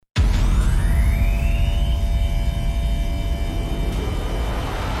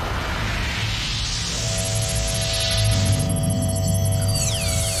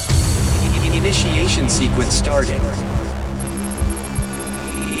started.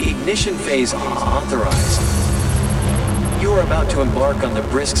 Ignition phase authorized. You are about to embark on the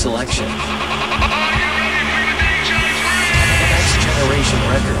Brisk Selection. Next generation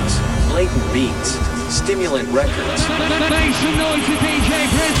records, blatant beats, stimulant records. Make some noise for DJ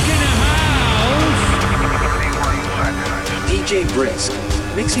Brisk in the house. DJ Brisk,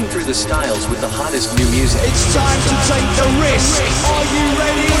 mixing through the styles with the hottest new music. It's time to take the risk. Are you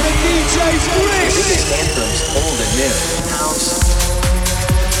ready for DJ Brisk? Biggest anthems, old and new. House,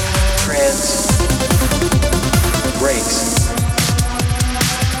 trance, breaks,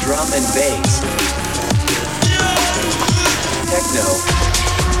 drum and bass, techno,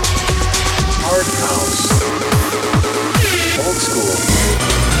 hard house, old school,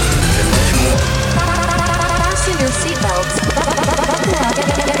 and much more. Fasten your seatbelts. Buckle up and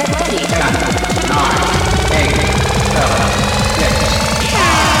get ready. 10, 9, 8, 7, 6,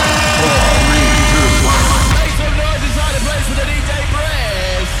 5, 4, 3, 2, 1. Make some noise inside the place for the DJ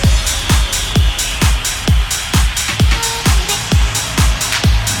Brisk.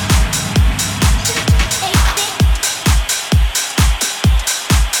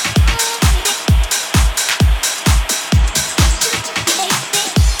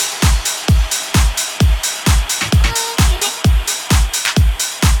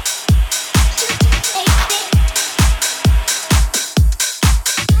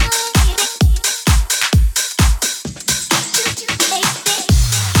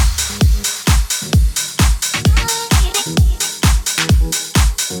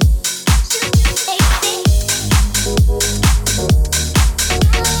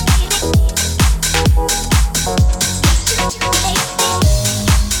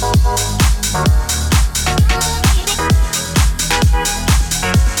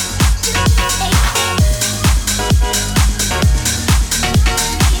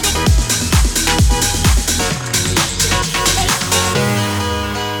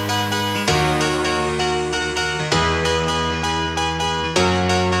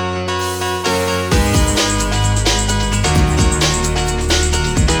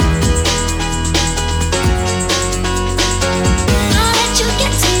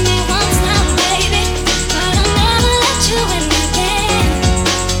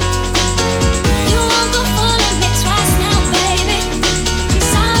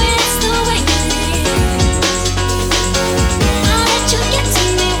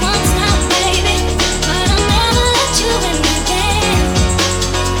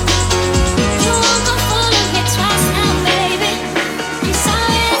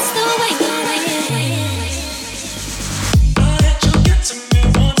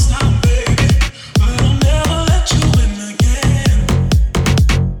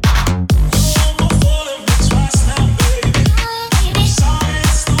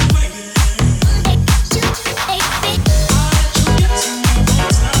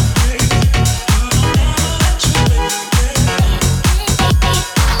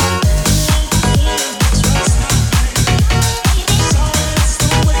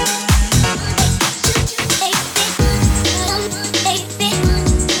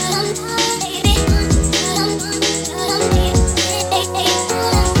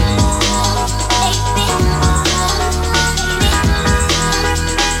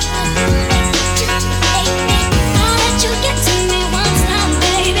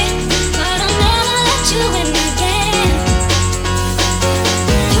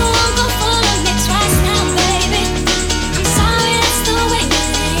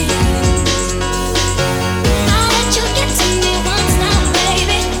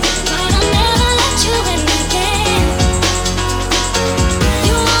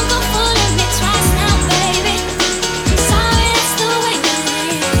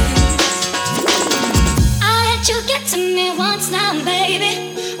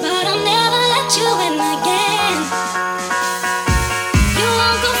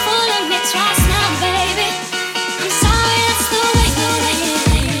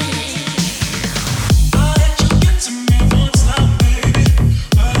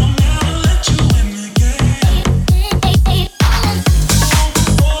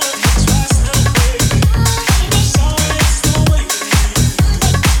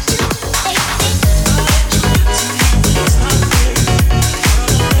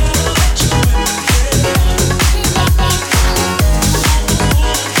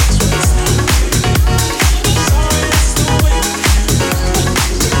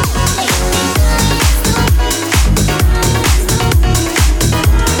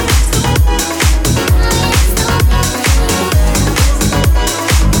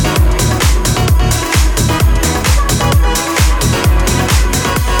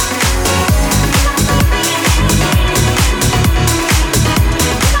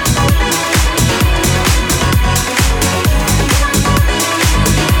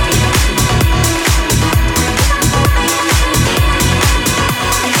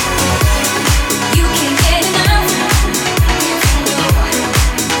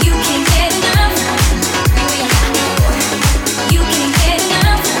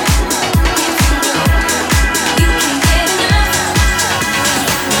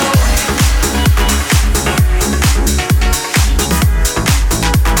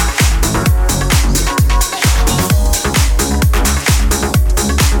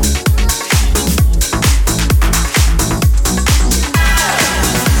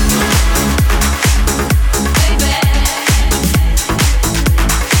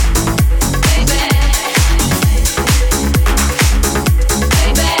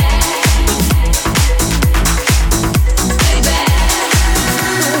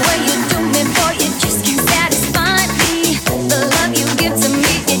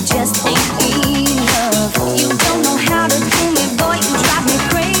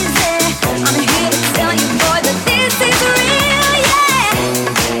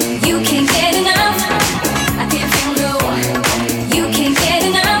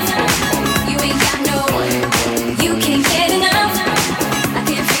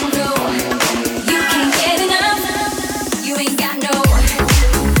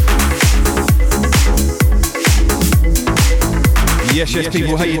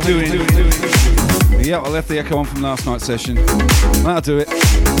 people, how you doing? Yeah, I left the echo on from last night's session. That'll do it.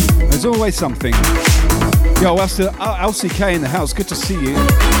 There's always something. Yo, LCK in the house, good to see you.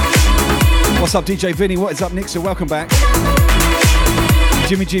 What's up, DJ Vinny? What is up, Nick? So welcome back.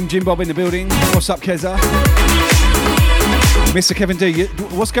 Jim Bob in the building. What's up, Keza? Mr. Kevin D,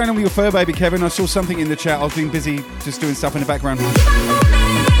 what's going on with your fur baby, Kevin? I saw something in the chat. I've been busy just doing stuff in the background.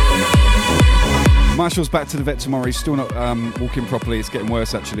 Marshall's back to the vet tomorrow. He's still not walking properly. It's getting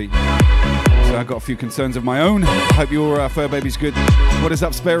worse, actually. So I've got a few concerns of my own. I hope your fur baby's good. What is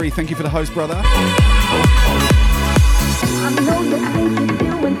up, Sperry? Thank you for the host, brother. I know you think you're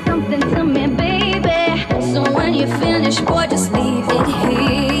doing something to me, baby. So when you finish, boy, just leave it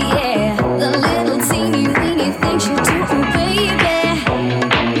here, yeah. The little teeny weeny things you do, baby.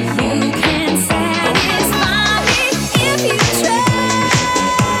 You can satisfy me if you try.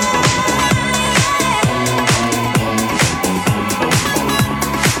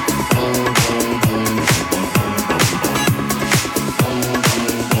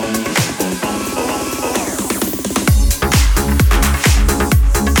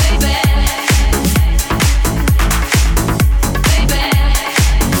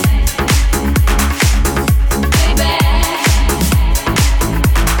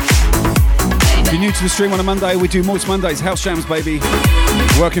 To the stream on a Monday, we do Moist Mondays, house jams, baby.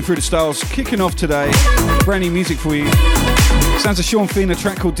 Working through the styles, kicking off today. Brand new music for you. Sounds a Sean Finn, a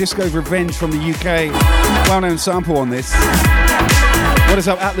track called Disco Revenge from the UK. Well-known sample on this. What is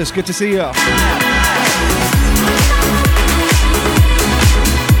up, Atlas? Good to see you.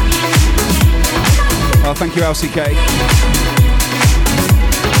 Oh, thank you, LCK.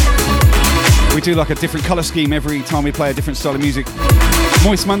 We do like a different colour scheme every time we play a different style of music.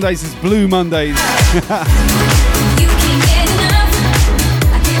 Moist Mondays is Blue Mondays.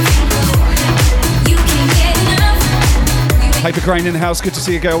 Paper Crane in the house, good to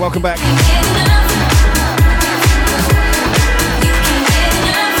see you, girl. Welcome back.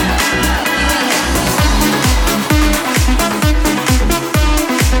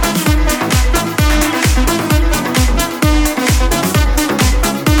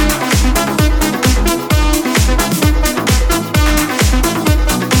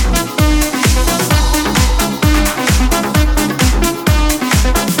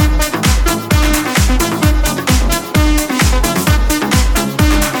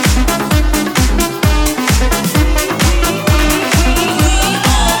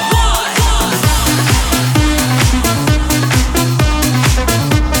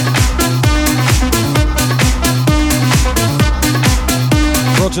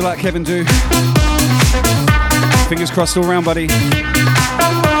 Roger like Kevin do. Fingers crossed all round, buddy.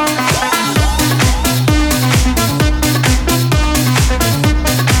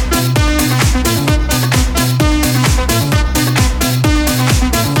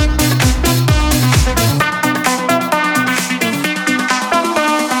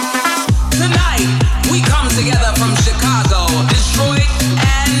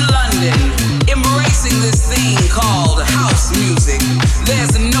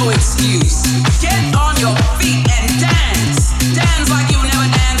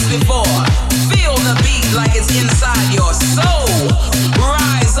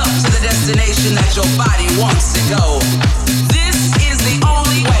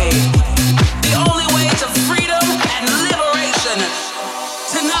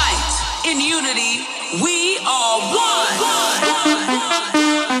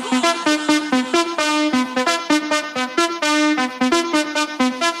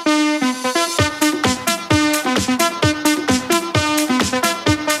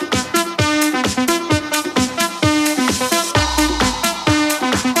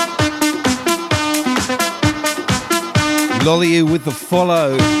 Lolly with the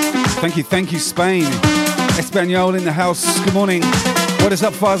follow. Thank you, Spain. Espanol in the house. Good morning. What is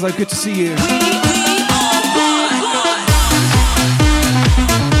up, Fazo? Good to see you.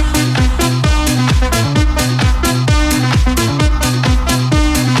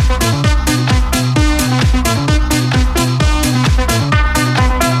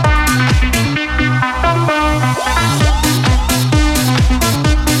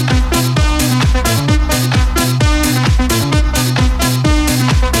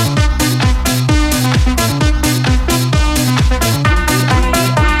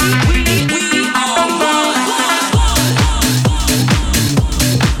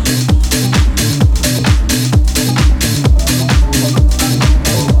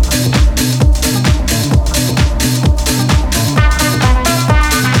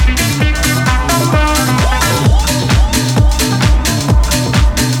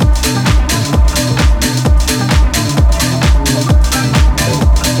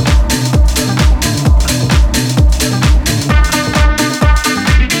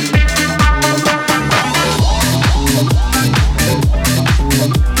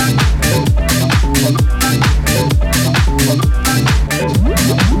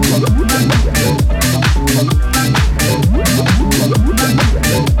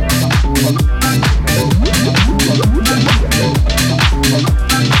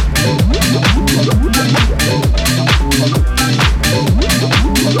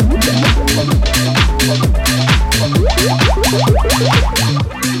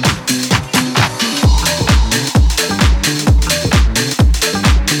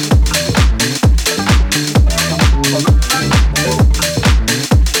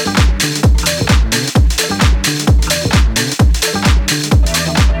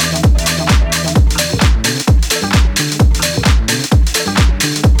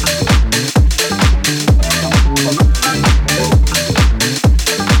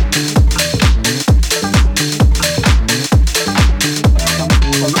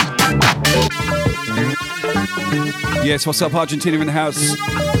 Yes, what's up, Argentina in the house?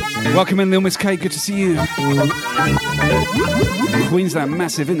 Welcome in, Lil Miss K, good to see you. Queensland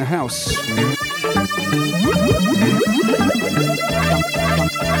Massive in the house.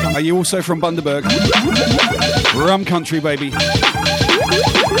 Are you also from Bundaberg? Rum country, baby.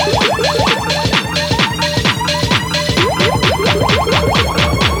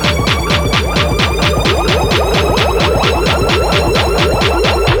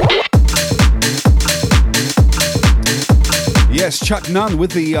 Yes, Chuck Nunn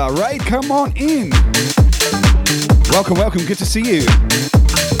with the raid. Come on in. Welcome, welcome. Good to see you.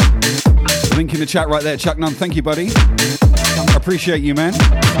 Link in the chat right there. Chuck Nunn, thank you, buddy. Appreciate you, man.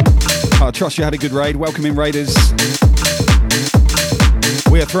 I trust you had a good raid. Welcome in, Raiders.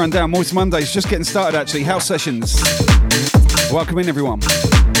 We are throwing down Moist Mondays. Just getting started, actually. House sessions. Welcome in, everyone.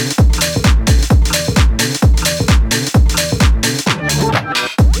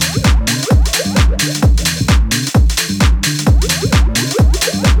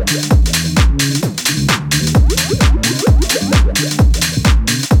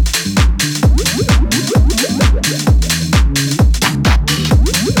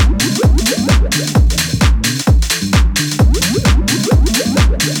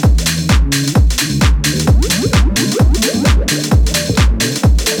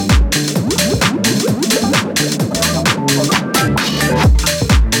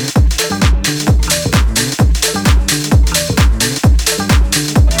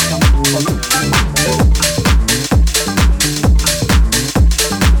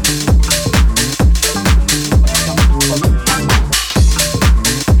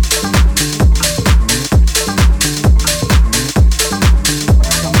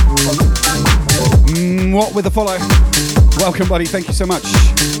 With a follow. Welcome, buddy. Thank you so much.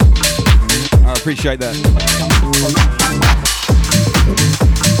 I appreciate that.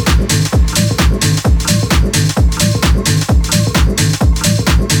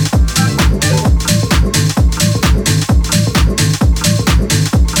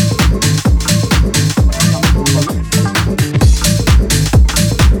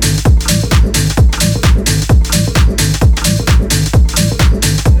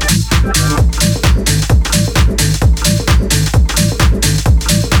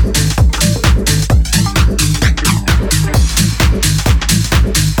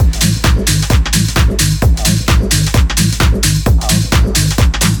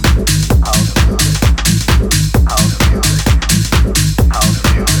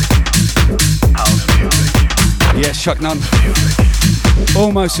 Chuck Nunn.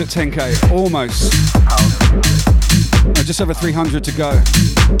 Almost at 10k. Almost. No, just over 300 to go.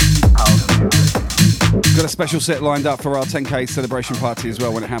 Got a special set lined up for our 10k celebration party as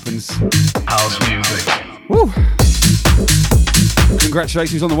well when it happens. House music. Woo!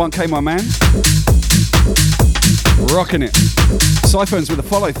 Congratulations on the 1k, my man. Rocking it. Cyphones with a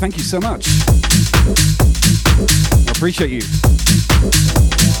follow. Thank you so much. I appreciate you.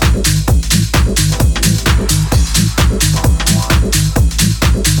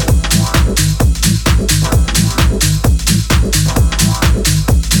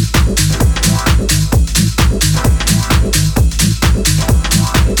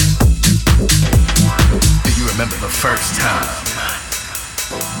 Remember the first time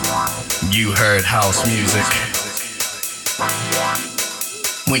you heard house music,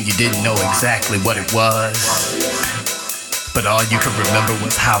 when you didn't know exactly what it was, but all you could remember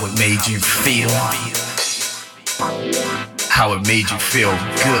was how it made you feel, how it made you feel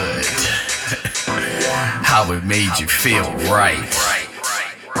good, how it made you feel right.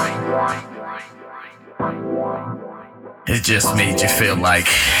 It just made you feel like,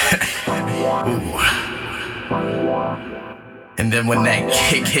 ooh. And then when that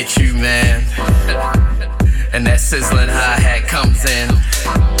kick hits you, man, and that sizzling hi-hat comes in,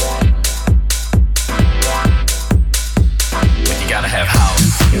 but you gotta have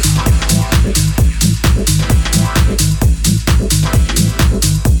house.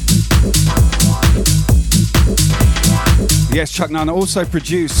 Yes, Chuck Nunn, also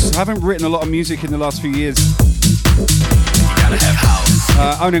produce. I haven't written a lot of music in the last few years. You gotta have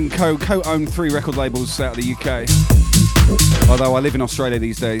house. Own and co-own 3 record labels out of the UK. Although I live in Australia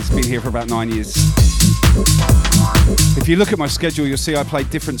these days, been here for about 9 years. If you look at my schedule, you'll see I play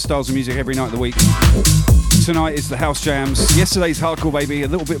different styles of music every night of the week. Tonight is the house jams. Yesterday's hardcore, baby, a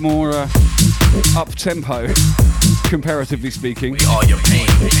little bit more up-tempo, comparatively speaking. All your pain,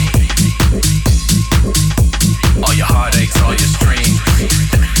 all your heartaches, all your strains.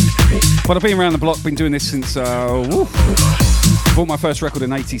 But I've been around the block, been doing this since, Bought my first record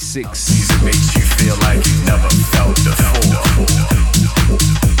in '86. Music makes you feel like you never felt before.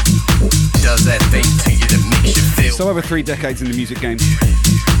 Does that thing to you that makes you feel. So over 3 decades in the music game.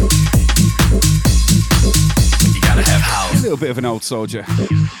 You gotta have house. A little bit of an old soldier.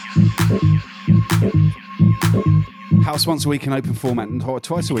 House once a week in open format and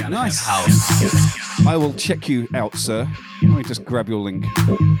twice a week. Nice. I will check you out, sir. Let me just grab your link.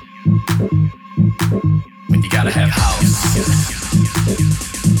 When you gotta have house.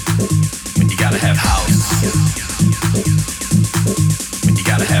 When you gotta have house. When you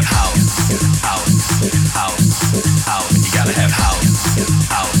gotta have house. House. When you gotta have house.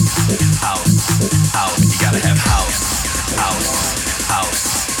 House. When you gotta have house.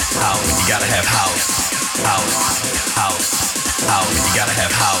 When you gotta have house. When you gotta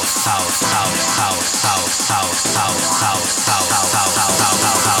have house.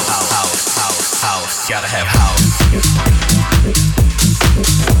 Gotta have house.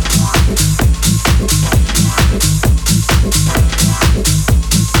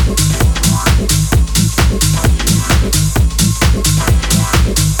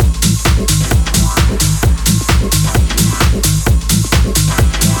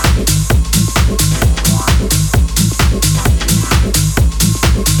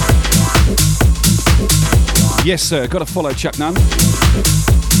 Yes, sir. Got to follow Chuck Nunn.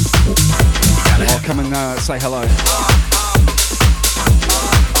 I'll come and say hello.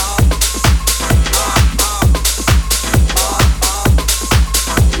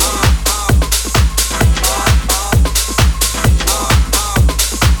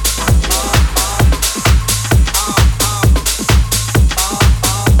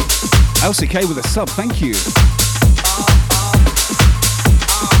 LCK with a sub, thank you.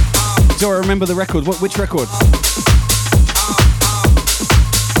 Do I remember the record? Which record?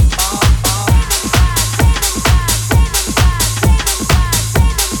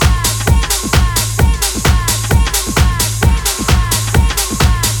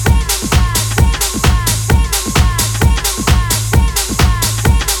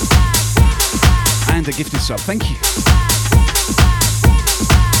 And a gifted sub, thank you.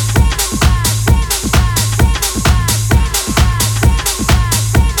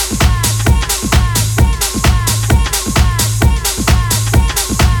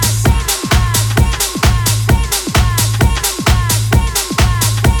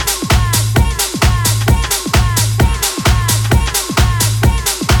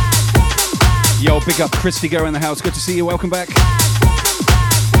 Yo, big up Chris Figo in the house. Good to see you. Welcome back.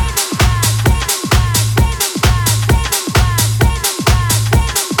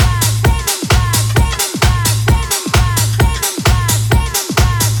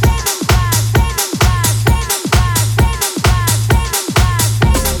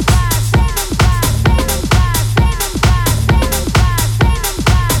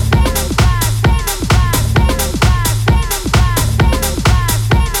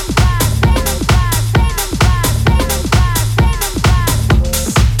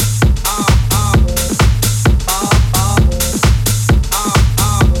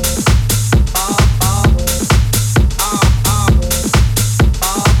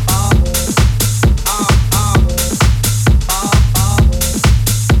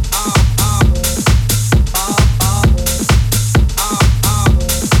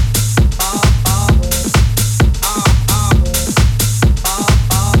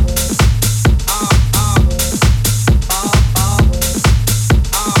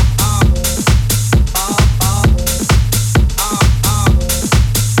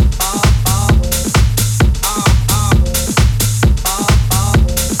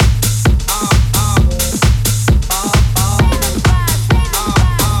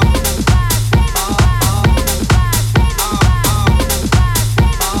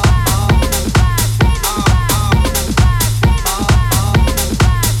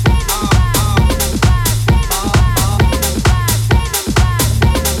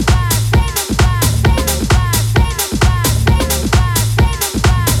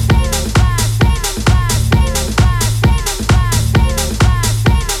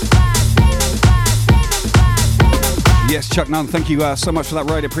 Chuck Nunn, thank you so much for that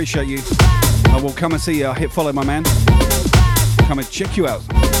ride. Appreciate you. I will come and see you. Hit follow, my man. Come and check you out.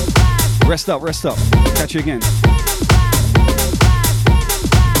 Rest up, rest up. Catch you again.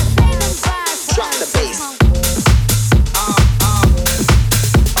 Drop the bass.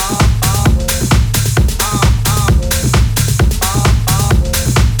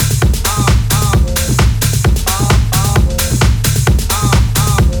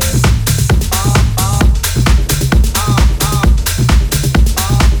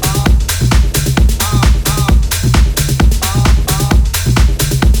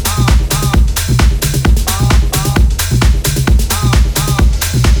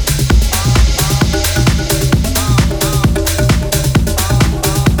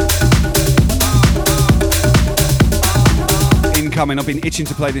 coming. I've been itching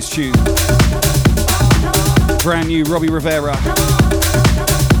to play this tune. Brand new Robbie Rivera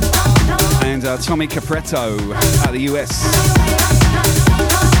and Tommy Capretto out of the US.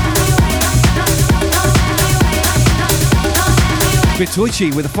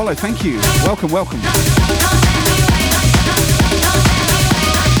 Bitoichi with a follow, thank you. Welcome, welcome.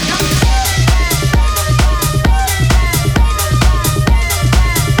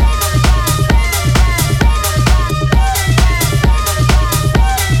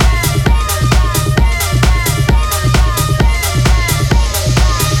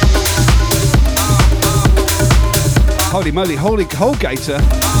 Holy moly, holy Holgator.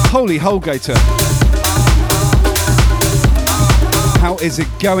 Holy Holgator. How is it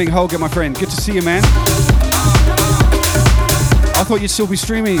going, Holger, my friend? Good to see you, man. I thought you'd still be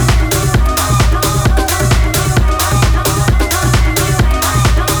streaming.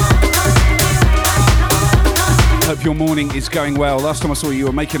 Hope your morning is going well. Last time I saw you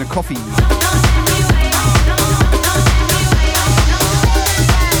were making a coffee.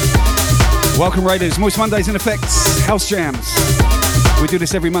 Welcome, Raiders. Moist Mondays in effect. House Jams. We do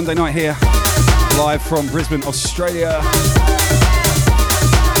this every Monday night here, live from Brisbane, Australia.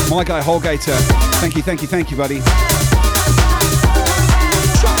 My guy, Holgator. Thank you, buddy.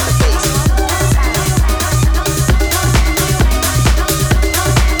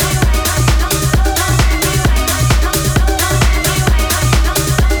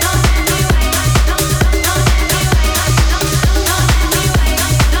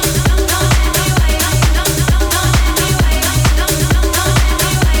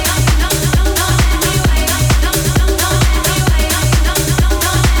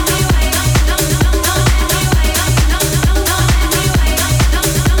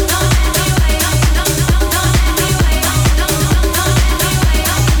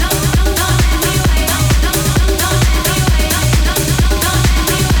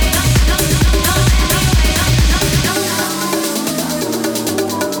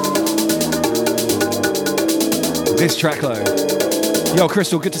 This track low. Yo,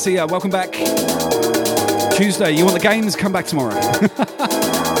 Crystal, good to see you. Welcome back. Tuesday, you want the games? Come back tomorrow.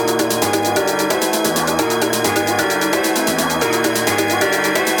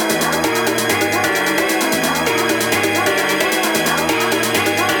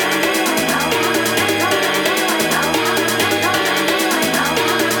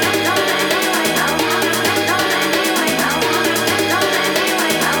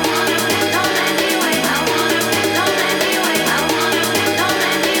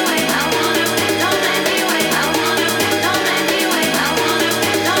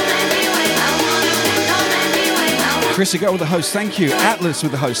 Chris, you go with the host, thank you. Atlas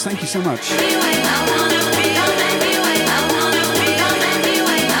with the host, thank you so much.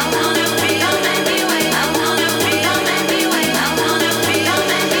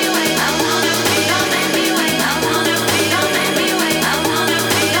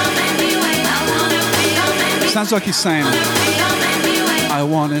 Sounds like he's saying, I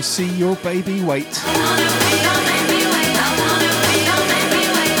want to see your baby wait.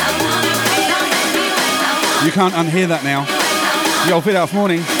 You can't unhear that now. Yo, Vid Alf,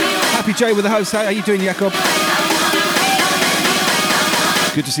 morning. Happy Jay with the host. How you doing, Jakob?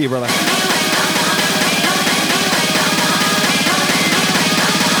 Good to see you, brother.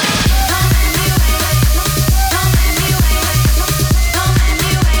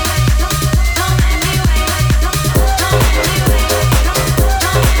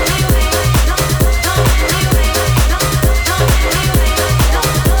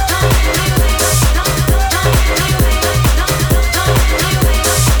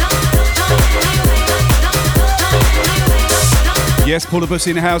 Yes, Paula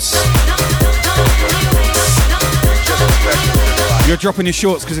Bussy in the house. You're dropping your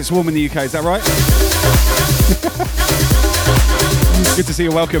shorts because it's warm in the UK, is that right? Good to see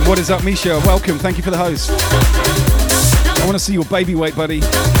you, welcome. What is up, Misha? Welcome, thank you for the host. I want to see your baby weight, buddy.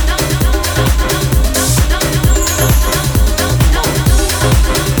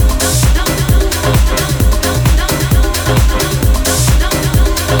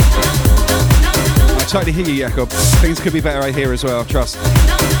 I totally hear you, Jakob. Things could be better right here as well, trust.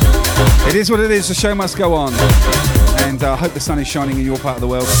 It is what it is, the show must go on. And I hope the sun is shining in your part of the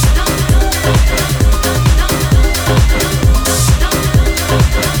world.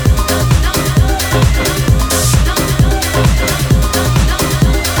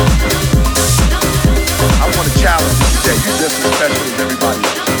 I want to challenge you today. You're just as special as everybody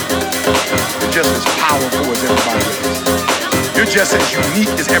else. You're just as powerful as everybody else. You're just as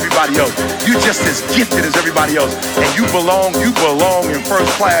unique as everybody else. You're just as gifted as everybody else. And you belong in first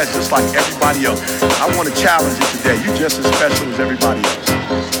class just like everybody else. I want to challenge you today. You're just as special as everybody else.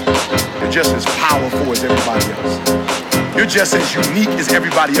 You're just as powerful as everybody else. You're just as unique as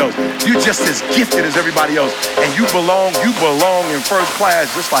everybody else. You're just as gifted as everybody else. And you belong in first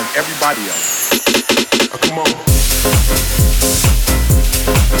class just like everybody else. Now, come on.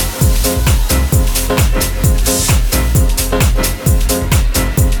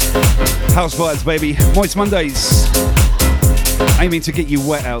 House vibes, baby. Moist Mondays. Aiming to get you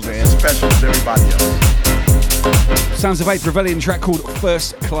wet out there. Special as everybody else. Sounds of Eighth Rebellion track called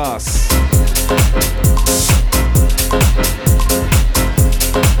First Class.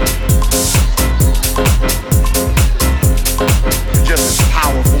 You're just as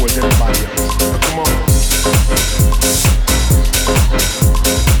powerful as everybody else. Now, come on.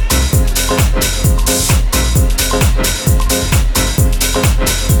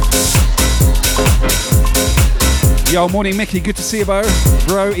 Yo, morning Mickey, good to see you, bro,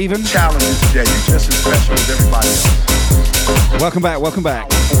 even. Challenges today, you're just as special as everybody else. Welcome back, welcome back.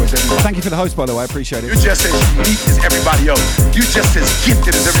 Thank you for the host, by the way, I appreciate it. You're just as unique as everybody else. You're just as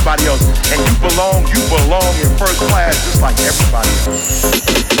gifted as everybody else. And you belong in first class just like everybody else.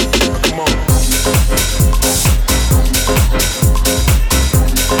 Now, come on.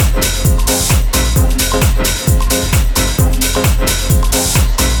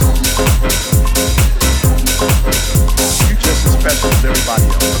 Special as everybody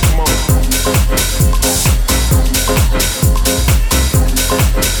else. Come on.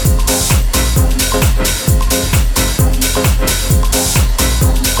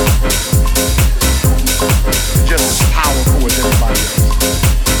 You're just as powerful as everybody else.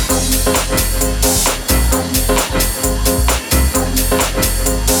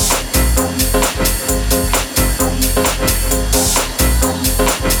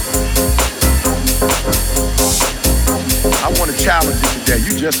 Challenge you today.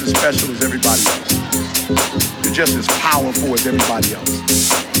 You're just as special as everybody else. You're just as powerful as everybody else.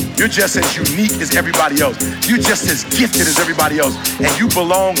 You're just as unique as everybody else. You're just as gifted as everybody else. And you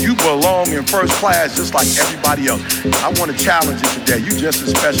belong in first class just like everybody else. I want to challenge you today. You're just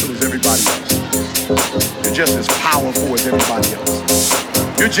as special as everybody else. You're just as powerful as everybody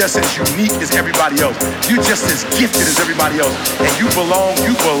else. You're just as unique as everybody else. You're just as gifted as everybody else. And you belong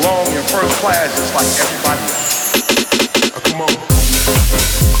in first class just like everybody else. Come on.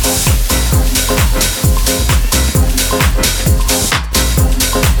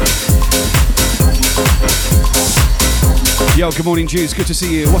 Yo, good morning, Juice. Good to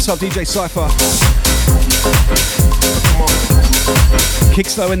see you. What's up, DJ Cypher? Come on. Kick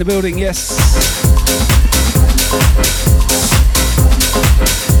slow in the building, yes.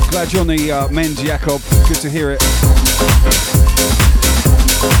 Glad you're on the mend, Jacob. Good to hear it.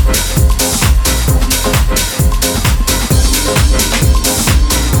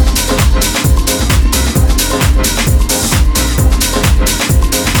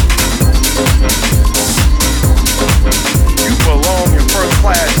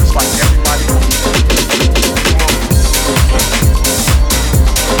 Class just like everybody else.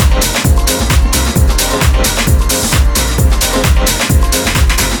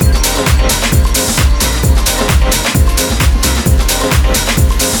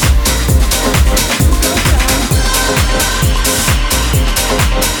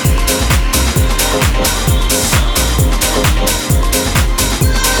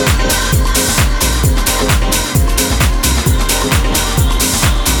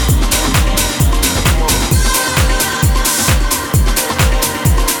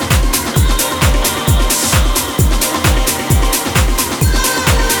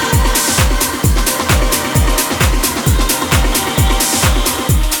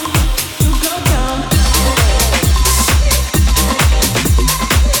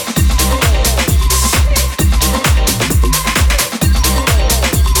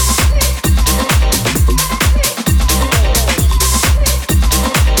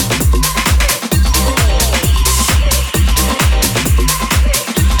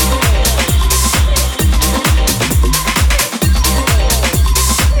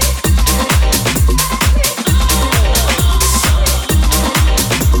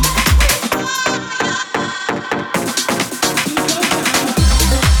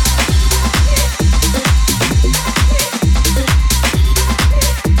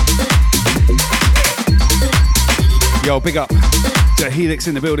 Yo, big up to Helix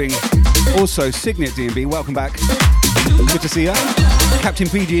in the building. Also, Signet DMB, welcome back. Good to see ya. Captain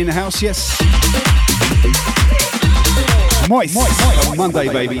PG in the house, yes. Moist. Monday,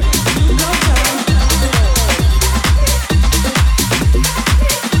 baby.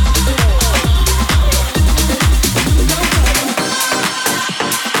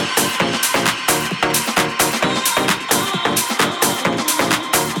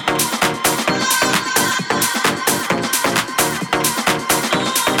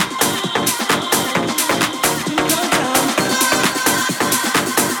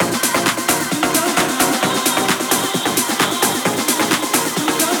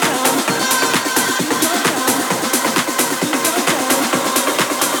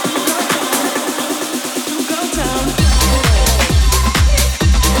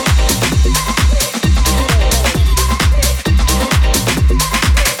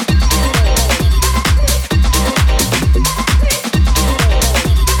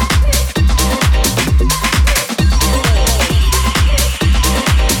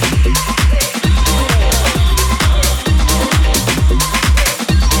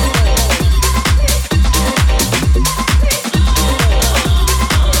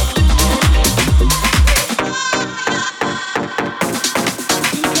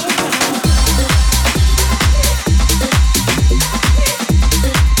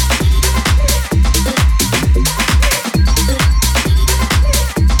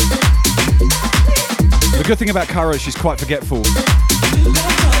 good thing about Cara is she's quite forgetful.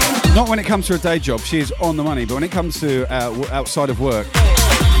 Not when it comes to her day job, she is on the money, but when it comes to outside of work,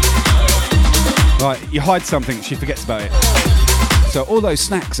 like you hide something, she forgets about it. So all those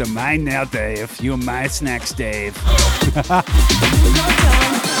snacks are mine now, Dave. You're my snacks, Dave.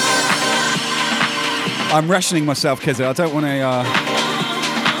 I'm rationing myself, Keza. I don't want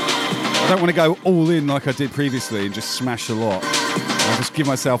to go all in like I did previously and just smash a lot. I'll just give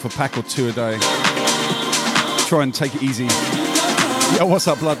myself a pack or two a day. Try and take it easy. Yo, what's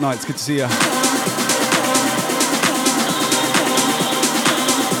up, Blood Knights? Good to see you.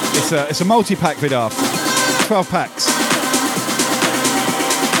 It's a multi-pack Vidar. 12 packs.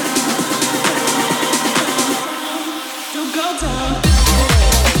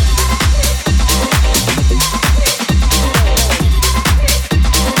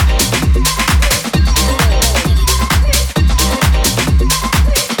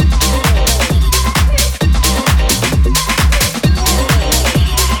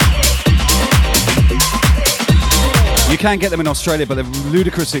 You can get them in Australia, but they're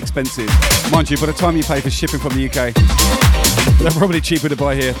ludicrously expensive. Mind you, by the time you pay for shipping from the UK, they're probably cheaper to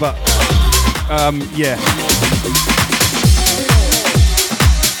buy here, but yeah.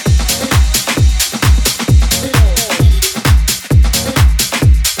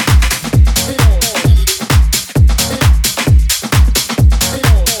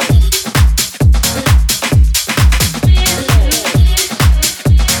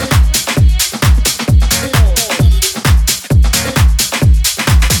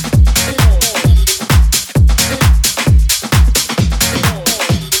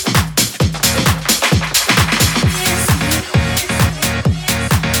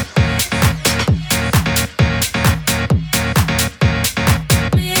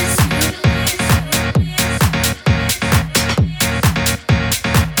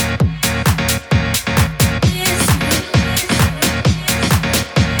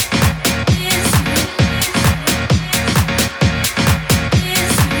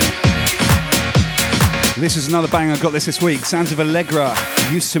 This is another bang. I got this week. Sounds of Allegra.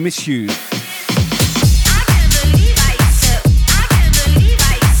 Used to miss you.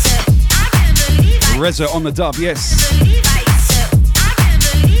 Reza on the dub, yes.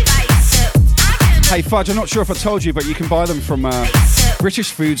 Hey Fudge, I'm not sure if I told you, but you can buy them from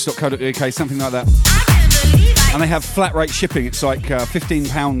britishfoods.co.uk, something like that. And they have flat rate shipping. It's like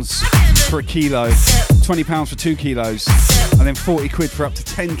 £15 for a kilo, £20 for 2 kilos, and then 40 quid for up to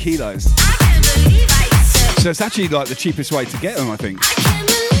 10 kilos. So it's actually like the cheapest way to get them, I think.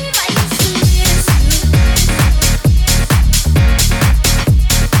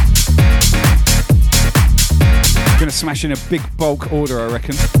 I'm gonna smash in a big bulk order, I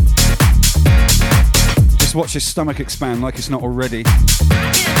reckon. Just watch his stomach expand like it's not already.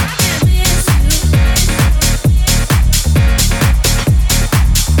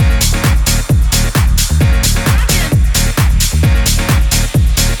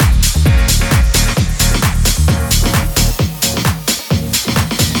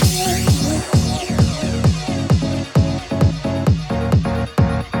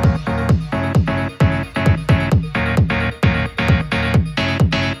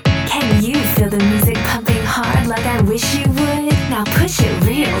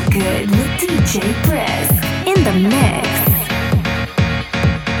 Brisk in the mix.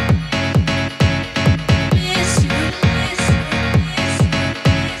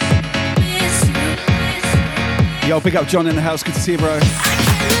 Yo, big up John in the house. Good to see you, bro.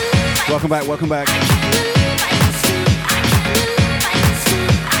 Welcome back, welcome back.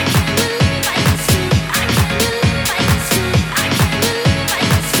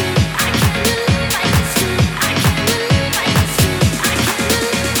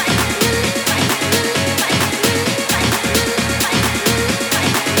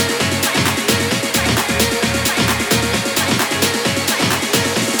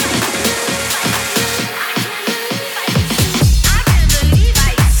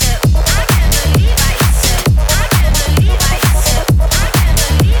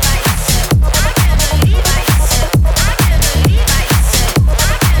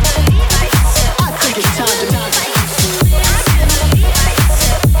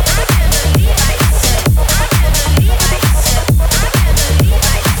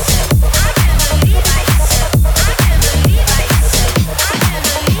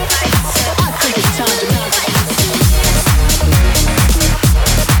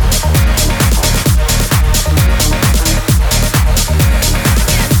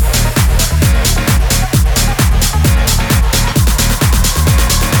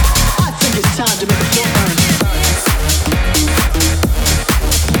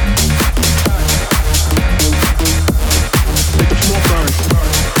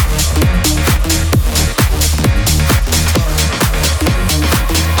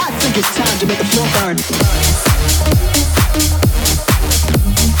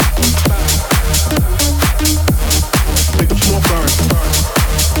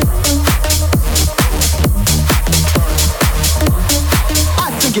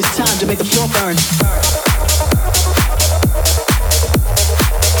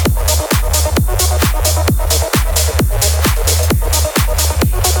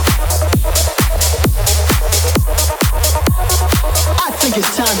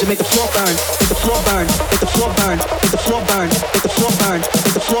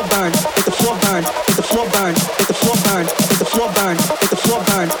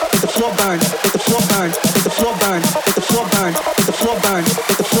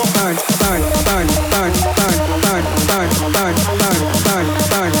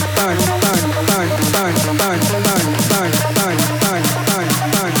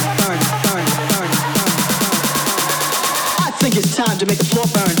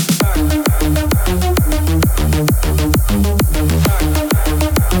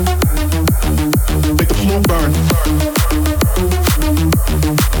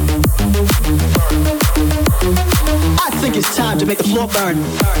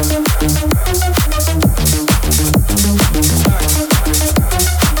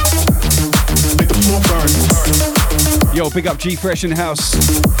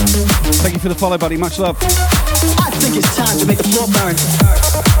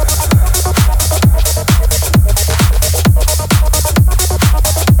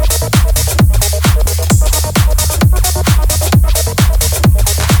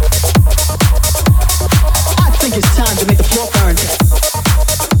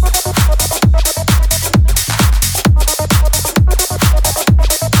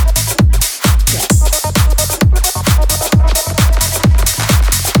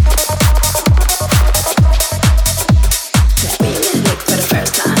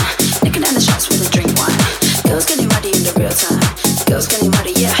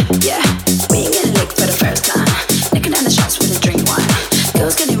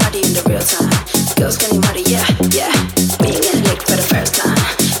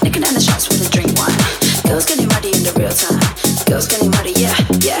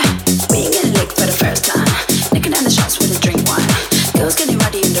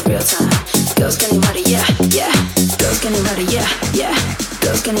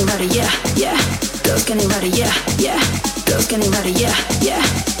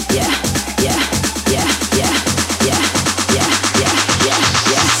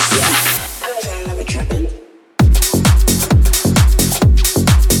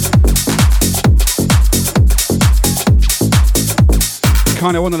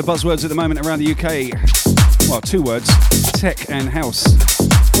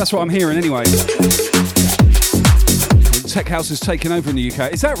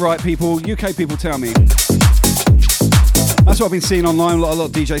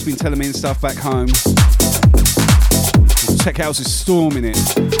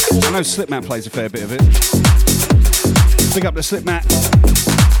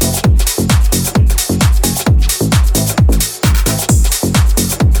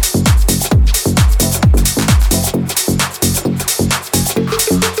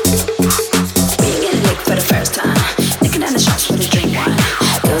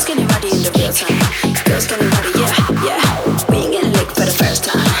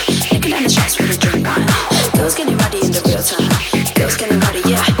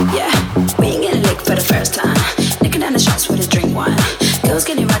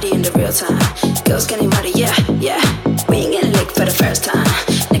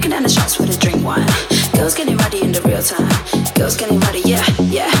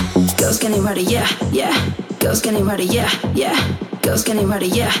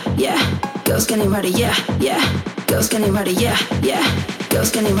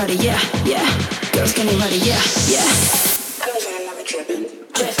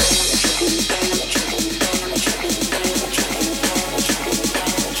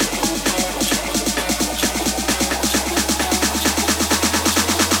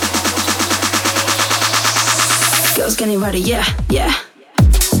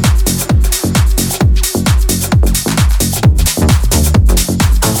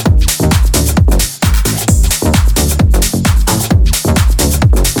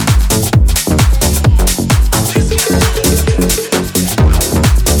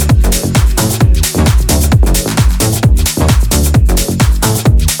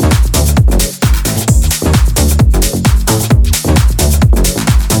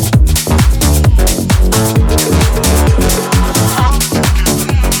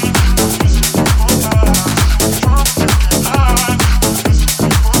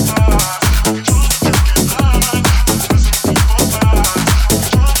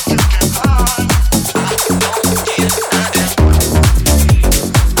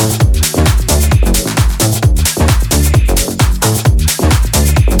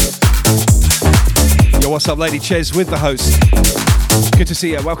 What's up, Lady Ches with the host? Good to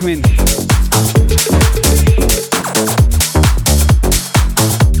see you. Welcome in.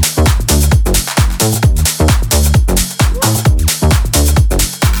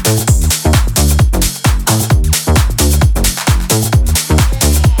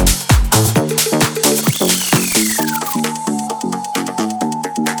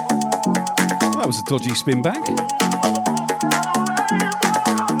 That was a dodgy spin back.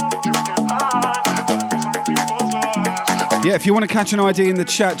 Yeah, if you want to catch an ID in the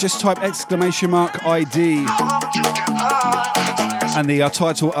chat, just type !ID and the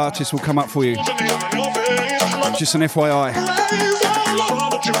title artist will come up for you. Just an FYI.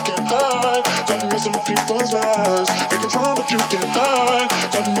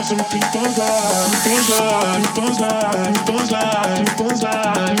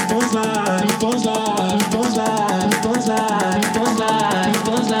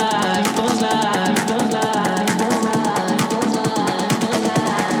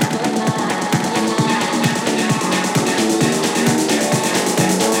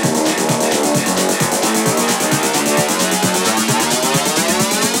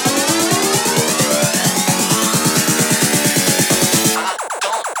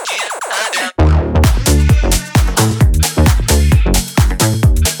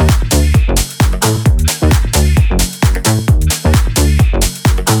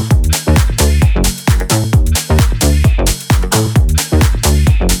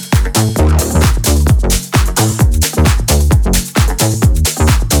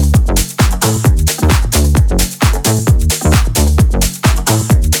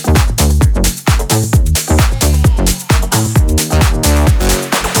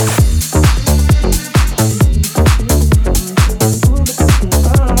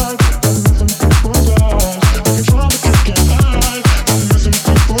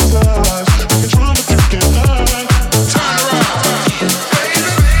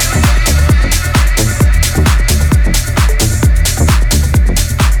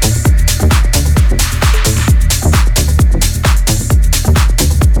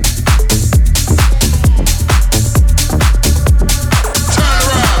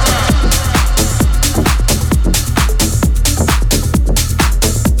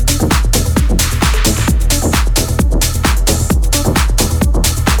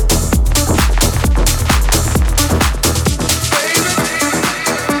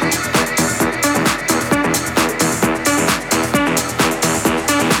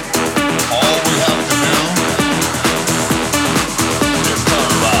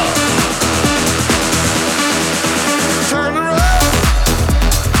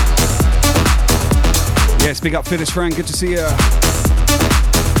 Big up Phyllis Frank, good to see you.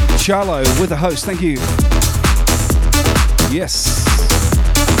 Charlo with the host, thank you. Yes.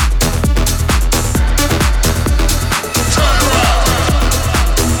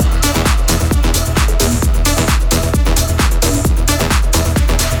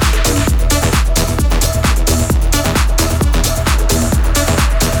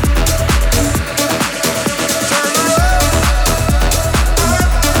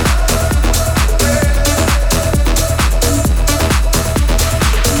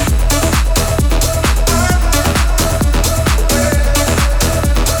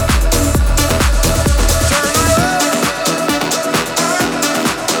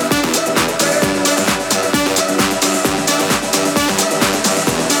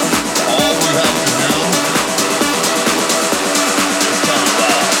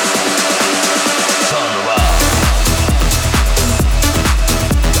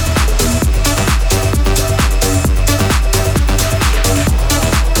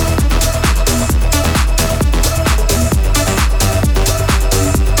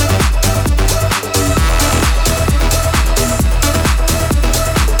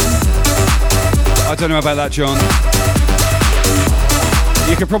 I don't know about that, John.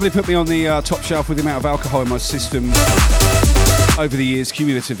 You could probably put me on the top shelf with the amount of alcohol in my system over the years,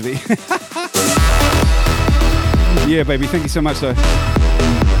 cumulatively. Yeah, baby, thank you so much, though.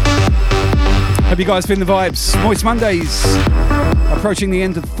 Hope you guys feel the vibes. Moist Mondays, approaching the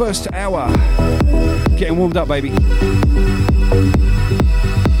end of the first hour. Getting warmed up, baby.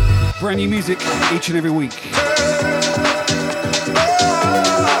 Brand new music each and every week.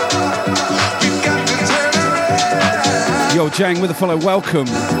 Yo, Jang with a follow, welcome.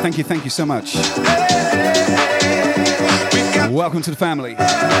 Thank you so much. Welcome to the family.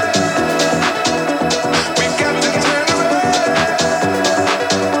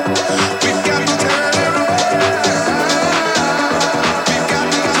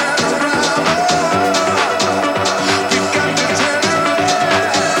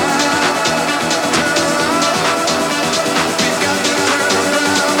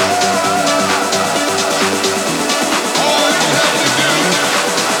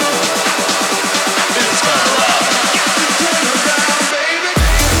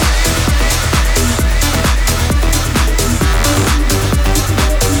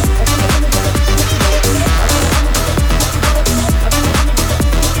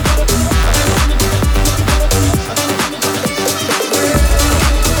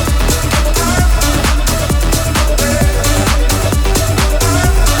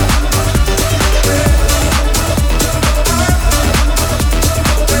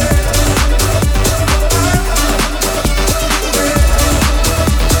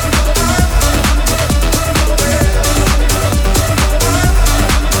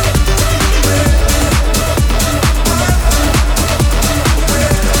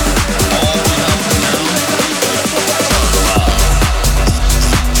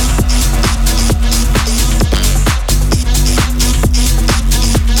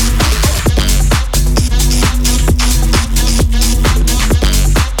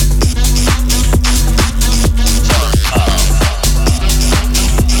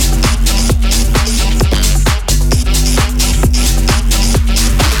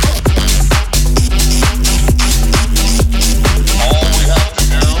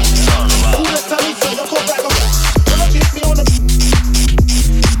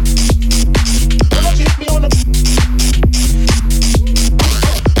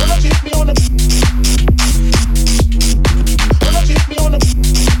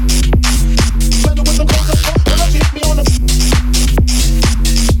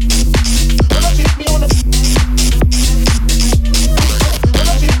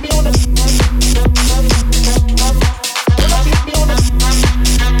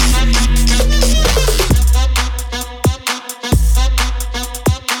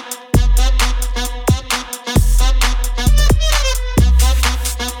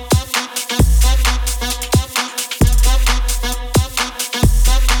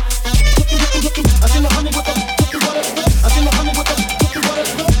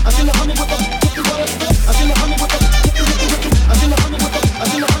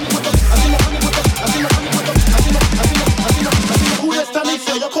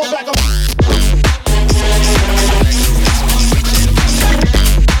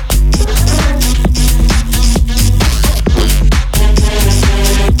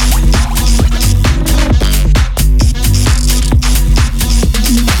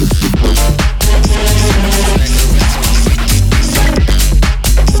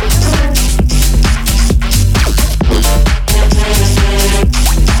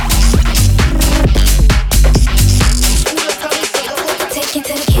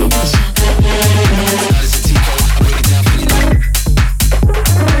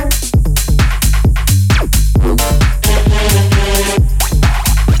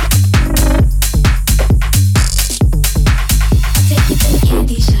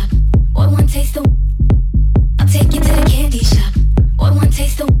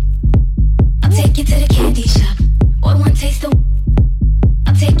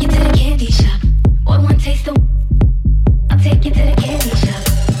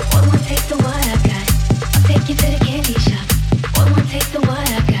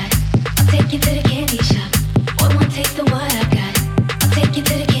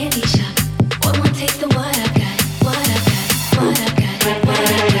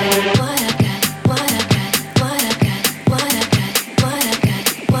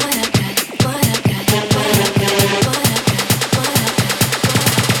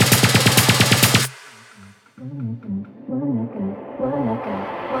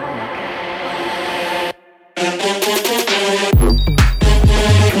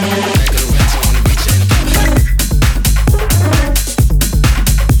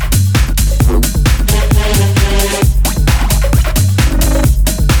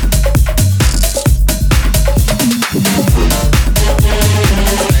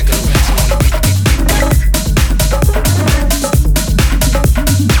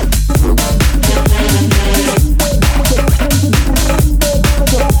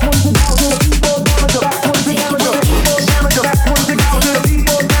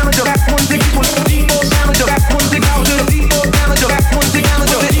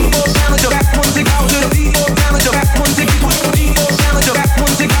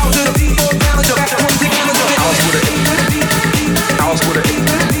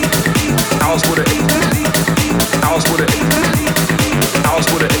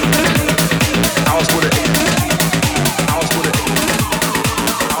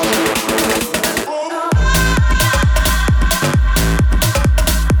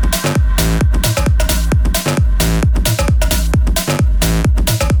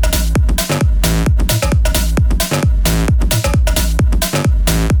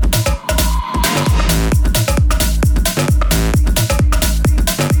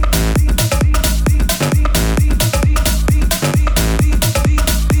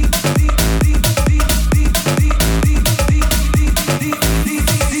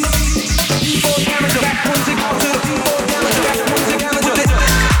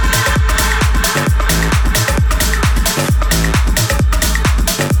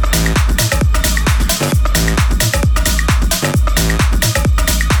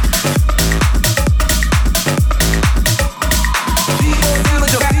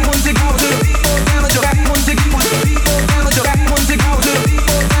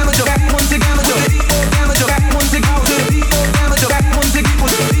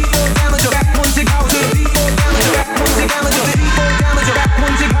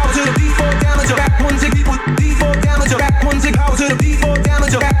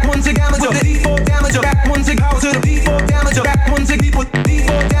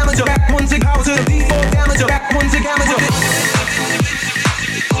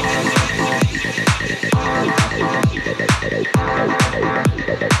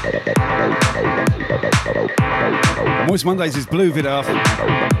 Moist Mondays is blue, Vidar.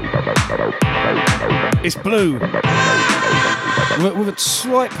 It's blue. With a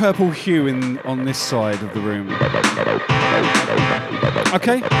slight purple hue on this side of the room.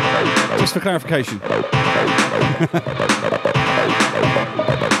 Okay? Just for clarification.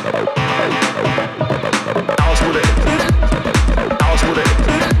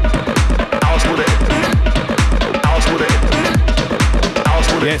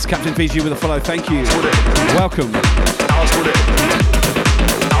 Yes, Captain Fiji with a follow. Thank you. Welcome.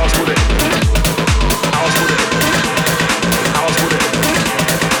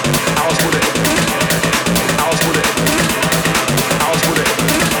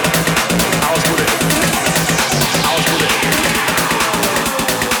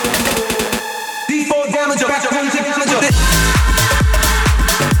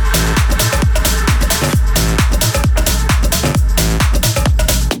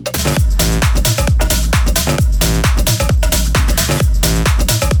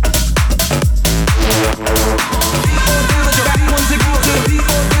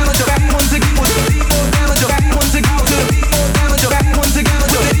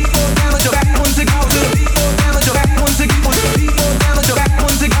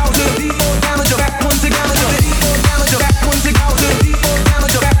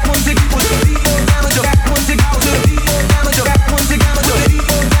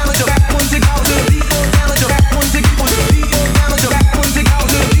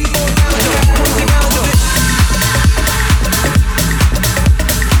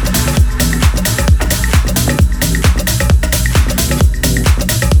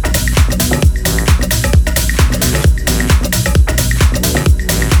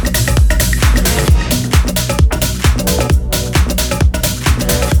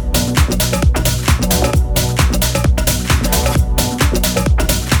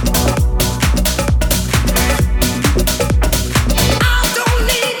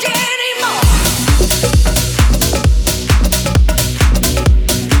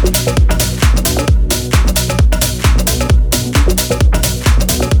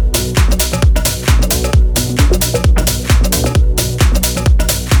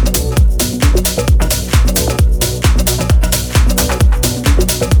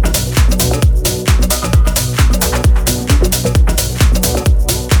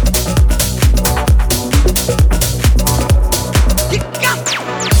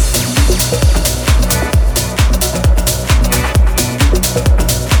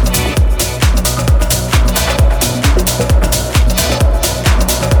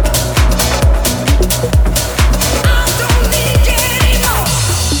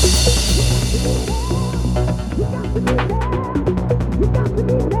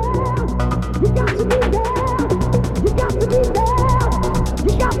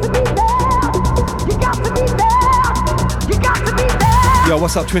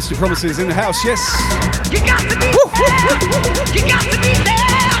 What's up, Twisted Promises in the house? Yes. You got to be there. You got to be there.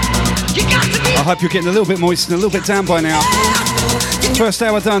 You got to be. I hope you're getting a little bit moist and a little bit down by now. First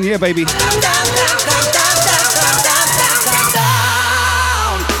hour done, yeah, baby.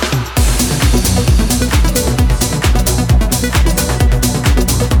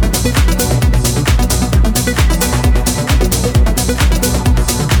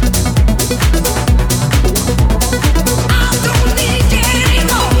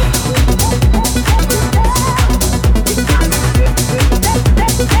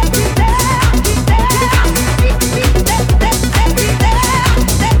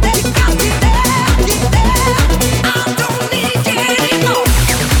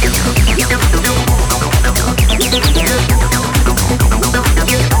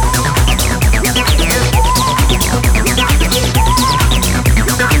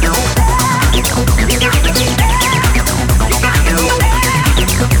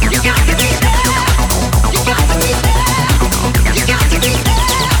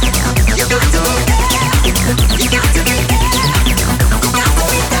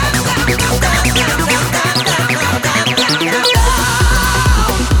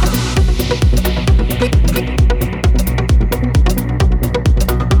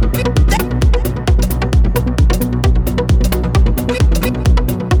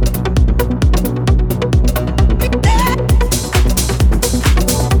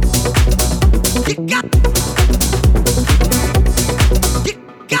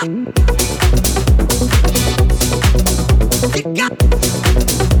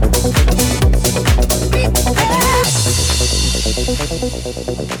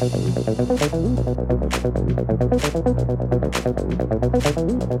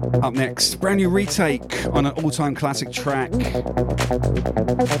 Up next, brand new retake on an all-time classic track.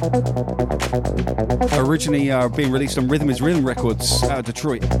 Originally being released on Rhythm is Rhythm Records out of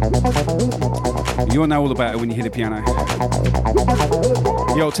Detroit. You'll know all about it when you hear the piano.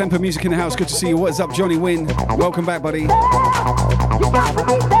 Yo, Tempo Music in the house, good to see you. What is up, Johnny Wynn? Welcome back, buddy.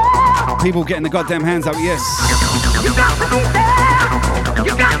 People getting the goddamn hands up, yes.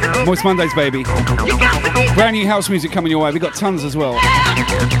 Moist Mondays, baby. Brand new house music coming your way. We got tons as well. You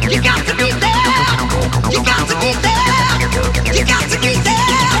got to be there. You got to be there. You got to be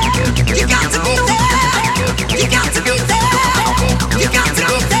there. You got to be there. You got to be there. You got to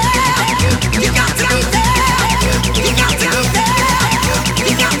be there. You got to be there. You got to be there.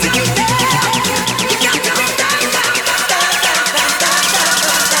 You got to be there.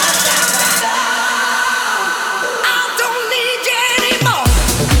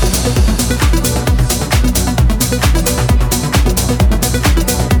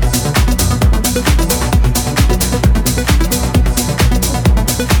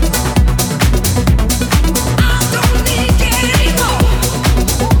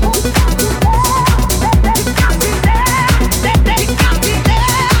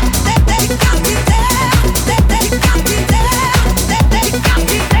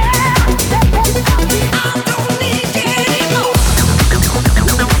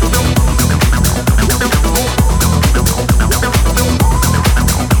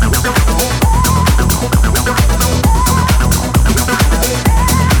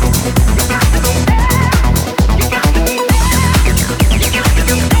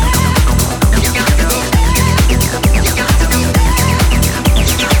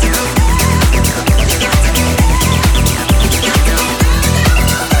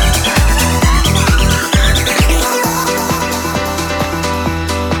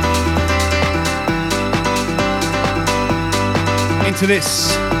 To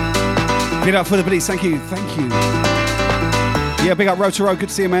this. Get up for the police. Thank you. Thank you. Yeah, big up Rotaro. Good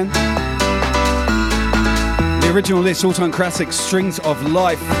to see you, man. The original list, all-time classic, Strings of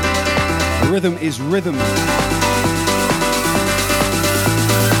Life. Rhythm is Rhythm.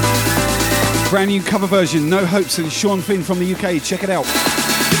 Brand new cover version, No Hopes and Sean Finn from the UK. Check it out.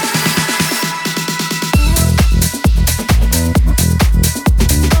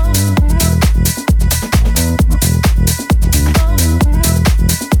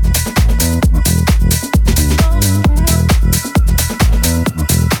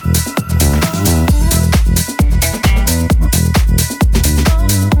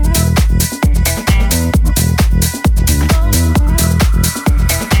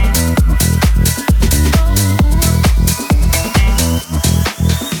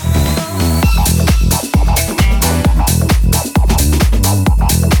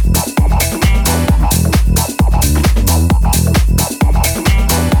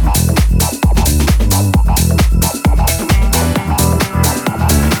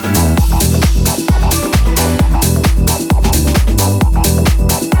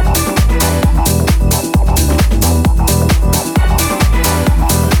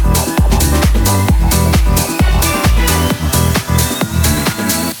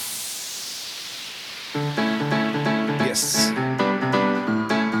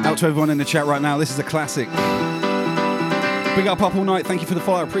 To everyone in the chat right now, this is a classic. Big up All Night, thank you for the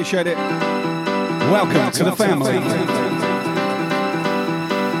fire, appreciate it. Welcome to the family.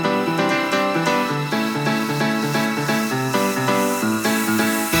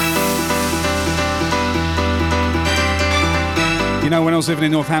 You know, when I was living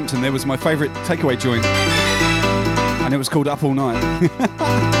in Northampton, there was my favourite takeaway joint, and it was called Up All Night.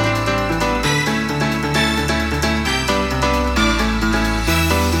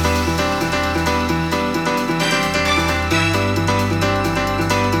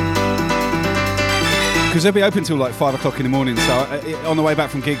 Because they'll be open till like 5 o'clock in the morning, so on the way back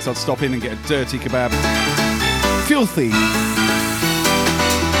from gigs I'd stop in and get a dirty kebab. Filthy.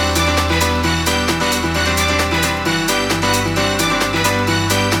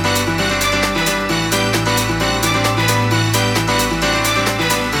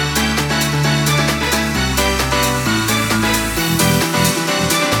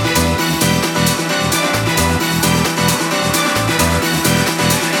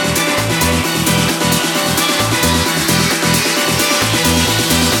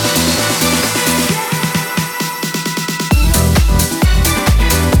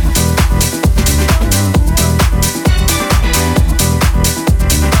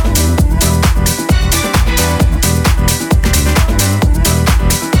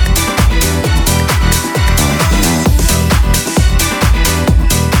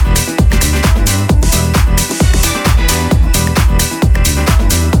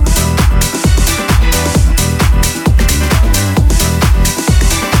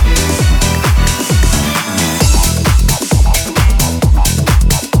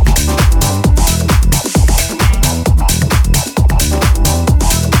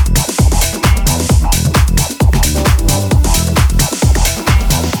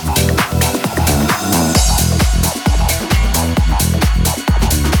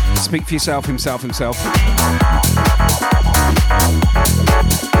 Speak for yourself, himself.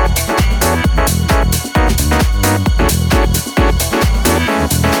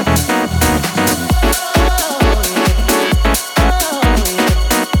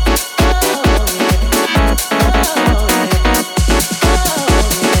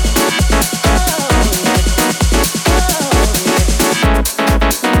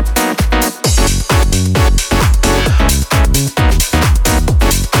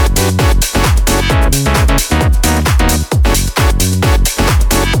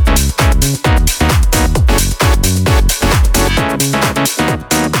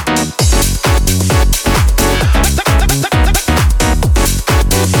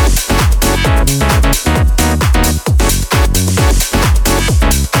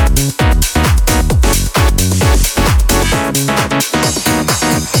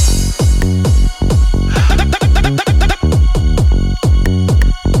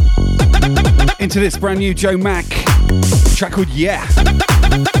 Into this brand new Joe Mack track called Yeah.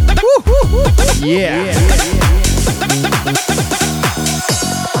 Yeah.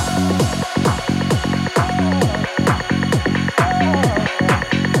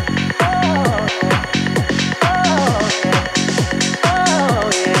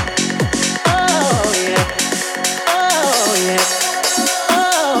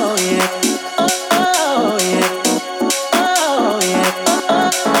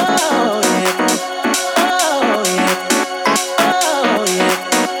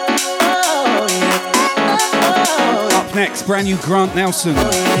 Brand new Grant Nelson.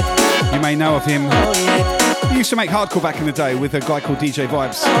 You may know of him. He used to make hardcore back in the day with a guy called DJ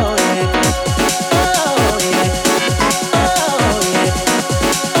Vibes.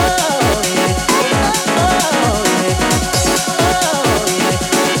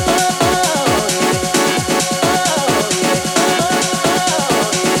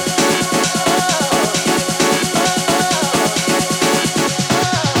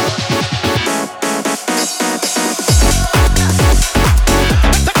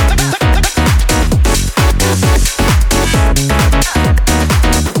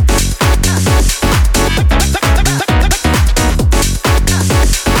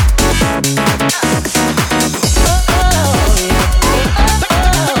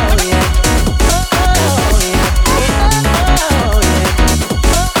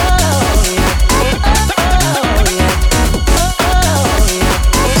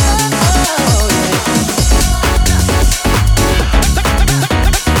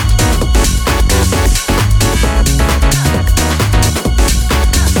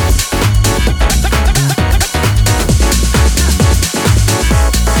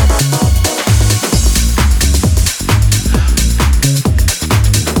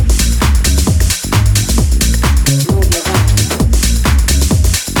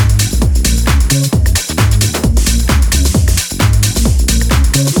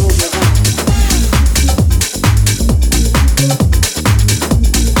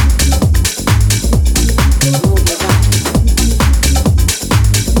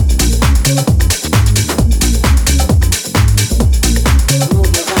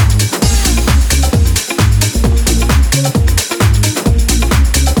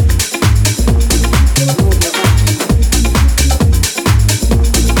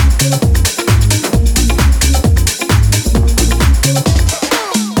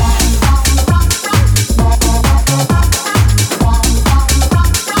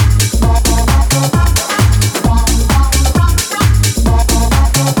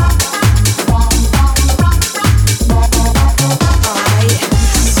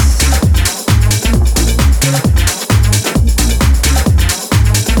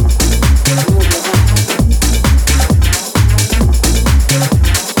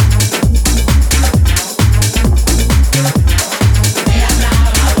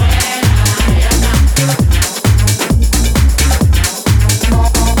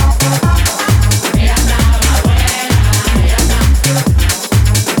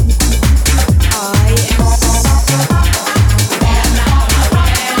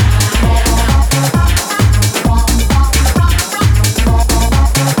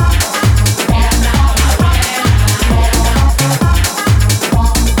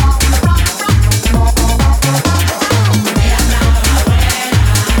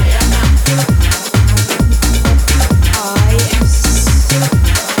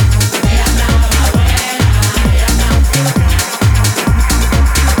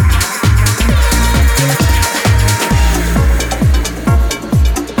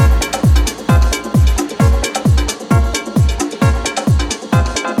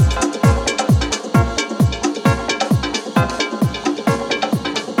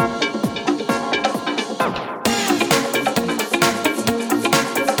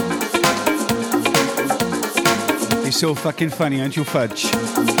 so fucking funny, aren't you, Fudge?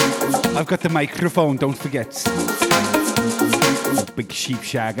 I've got the microphone, don't forget. Oh, big sheep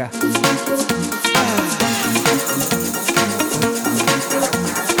shagger.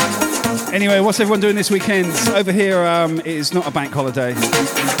 Anyway, what's everyone doing this weekend? Over here, it is not a bank holiday.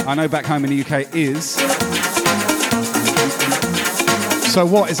 I know back home in the UK it is. So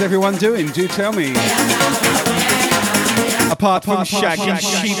what is everyone doing? Do tell me. Apart from shagging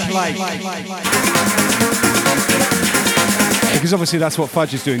sheep like. Because obviously that's what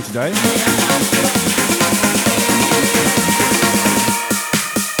Fudge is doing today.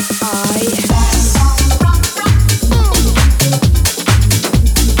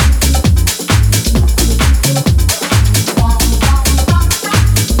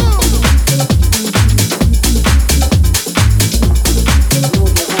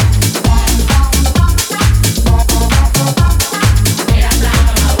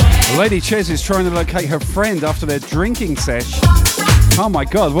 Lady Ches is trying to locate her friend after their drinking sesh. Oh my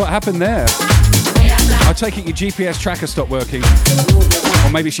god, what happened there? I take it your GPS tracker stopped working.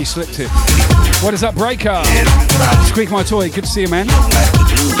 Or maybe she slipped it. What is up, Breaker? Squeak my toy, good to see you, man.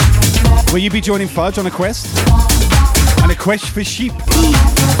 Will you be joining Fudge on a quest? And a quest for sheep.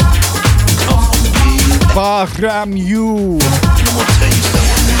 Bahram you. I'm gonna tell you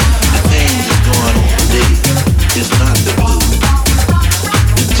something. The thing that's going on today is not the blue.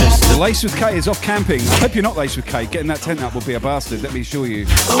 Lace with K is off camping. I hope you're not Lace with K. Getting that tent up will be a bastard, let me assure you.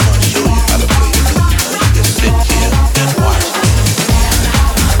 I'm gonna show you how to play the blues. Now you just sit here and watch.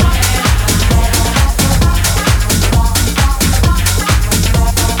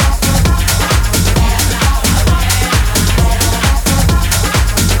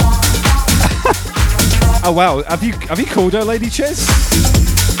 Oh wow, have you called her, Lady Ches?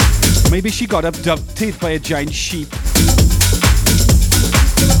 Maybe she got abducted by a giant sheep.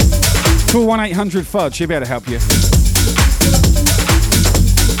 Call 1-800-FUDGE, she'll be able to help you.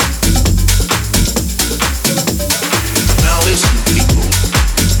 Now listen, people.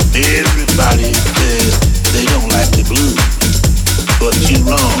 Everybody says they don't like the blues, but you're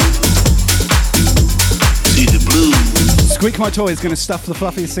wrong. See, the blues. Squeak my toy is going to stuff the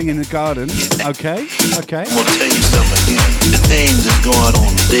fluffiest thing in the garden. Okay. I'm going to tell you something again. The thing that's going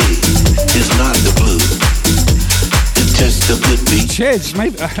on today is not the blues. Just a good beat. Ches,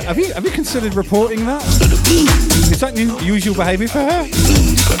 maybe have you considered reporting that? Is that usual behaviour for her?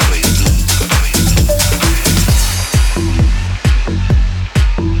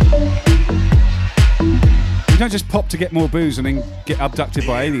 You don't just pop to get more booze and then get abducted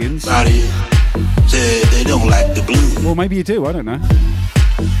by aliens. Said they don't like the blues. Well, maybe you do. I don't know.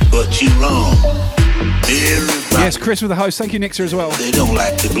 But you're wrong. Everybody, yes, Chris with the host. Thank you, Nixer, as well. They don't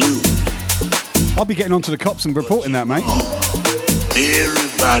like the blues. I'll be getting onto the cops and reporting that, mate.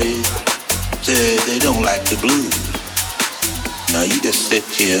 Everybody said they don't like the blues. Now you just sit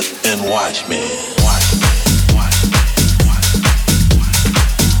here and watch me. Watch me. Watch me.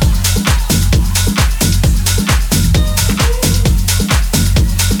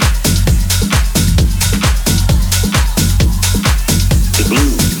 The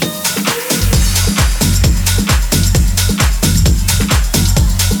blues.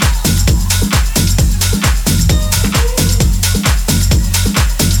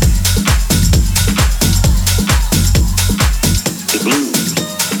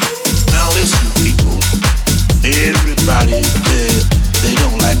 Everybody said they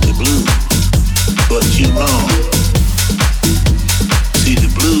don't like the blues, but you're wrong. See, the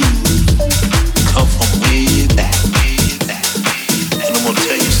blues come from way back, way back. And I'm gonna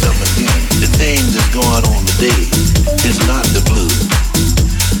tell you something again. The thing that's going on today is not the blues.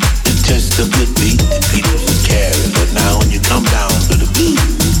 It's just a good beat that people just carry. But now when you come down to the blues,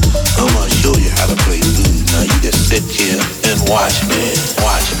 I'm gonna show you how to play the blues. Now you just sit here and watch me,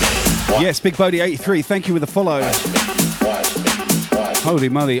 watch me. Yes, Big Bodie 83. Thank you with the follow. Holy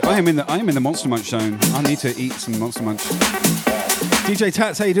moly, I am in the Monster Munch zone. I need to eat some Monster Munch. DJ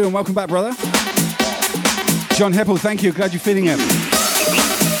Tats, how you doing? Welcome back, brother. John Heppel, thank you. Glad you're feeling it.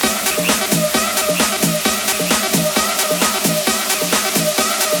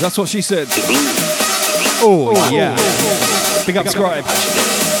 That's what she said. Oh yeah. Big up, Scribe.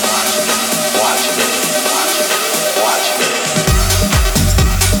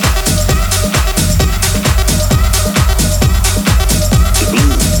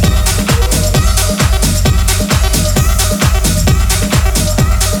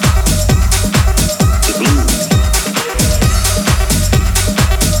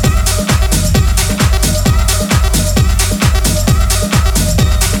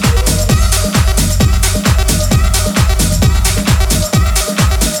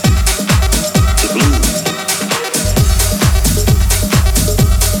 The blues.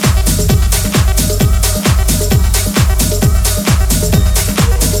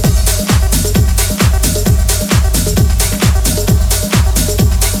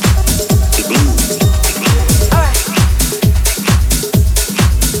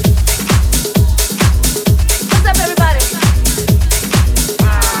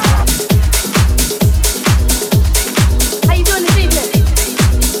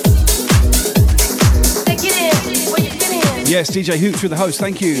 Yes, DJ Hoops with the host,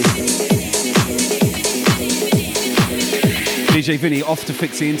 thank you. DJ Vinny off to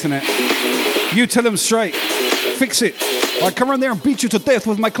fix the internet. You tell him straight, fix it. I'll come around there and beat you to death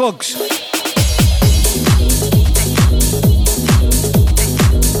with my clogs.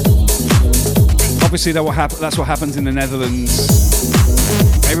 Obviously that's what happens in the Netherlands.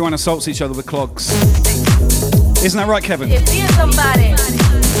 Everyone assaults each other with clogs. Isn't that right, Kevin? If you're somebody,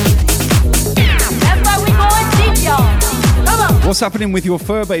 that's why we going deep, y'all. Come on. What's happening with your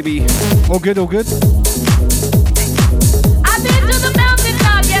fur, baby? All good, all good? I've been to the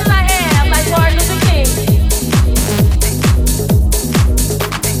mountaintop, yes I have, like Martin Luther King.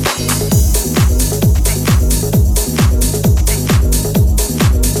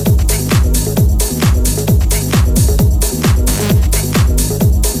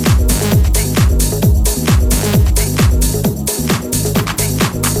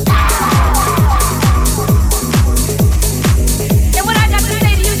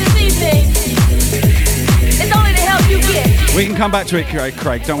 We can come back to it,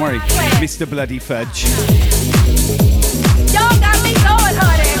 Craig. Don't worry, Mr. Bloody Fudge. Y'all got me going,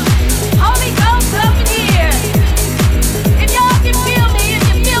 honey. Holy Ghost up in here. If y'all can feel me, if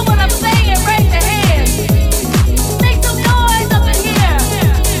you feel what I'm saying, raise your hands. Make some noise up in here.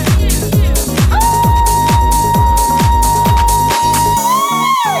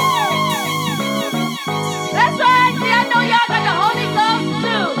 That's right. See, I know y'all got the Holy Ghost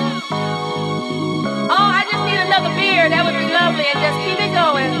too. Oh, I just need another beer. That would be lovely. And just keep it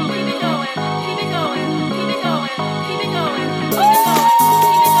going. Keep it going. Keep it going. Keep it going. Keep it going.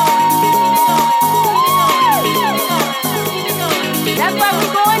 Keep it going. Keep it going. That's why we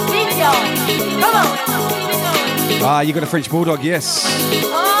going deep, y'all. Come on. Ah, you got a French Bulldog, yes.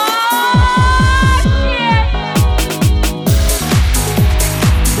 Oh, shit.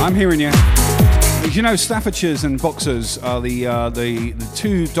 I'm hearing you. You know, Staffordshires and Boxers are the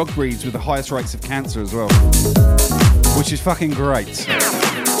two dog breeds with the highest rates of cancer as well, which is fucking great. You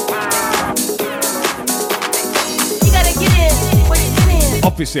gotta get in when you get in.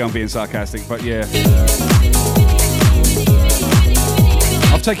 Obviously, I'm being sarcastic, but yeah.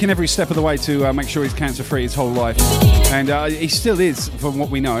 I've taken every step of the way to make sure he's cancer-free his whole life, and he still is, from what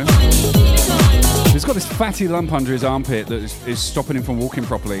we know. He's got this fatty lump under his armpit that is stopping him from walking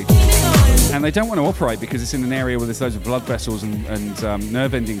properly. And they don't want to operate because it's in an area where there's loads of blood vessels and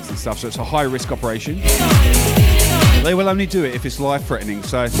nerve endings and stuff, so it's a high-risk operation. They will only do it if it's life-threatening,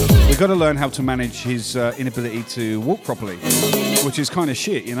 so we've got to learn how to manage his inability to walk properly, which is kind of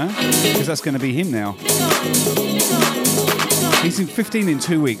shit, you know, because that's going to be him now. He's in 15 in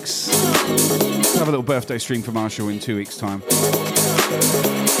 2 weeks. We'll have a little birthday stream for Marshall in 2 weeks' time.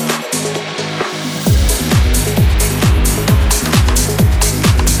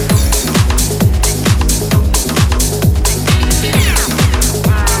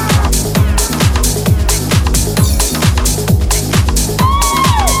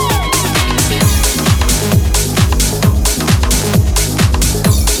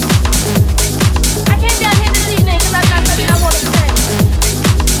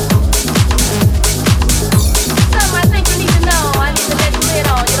 Something I think you need to know. I need to let you in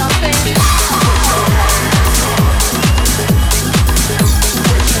on.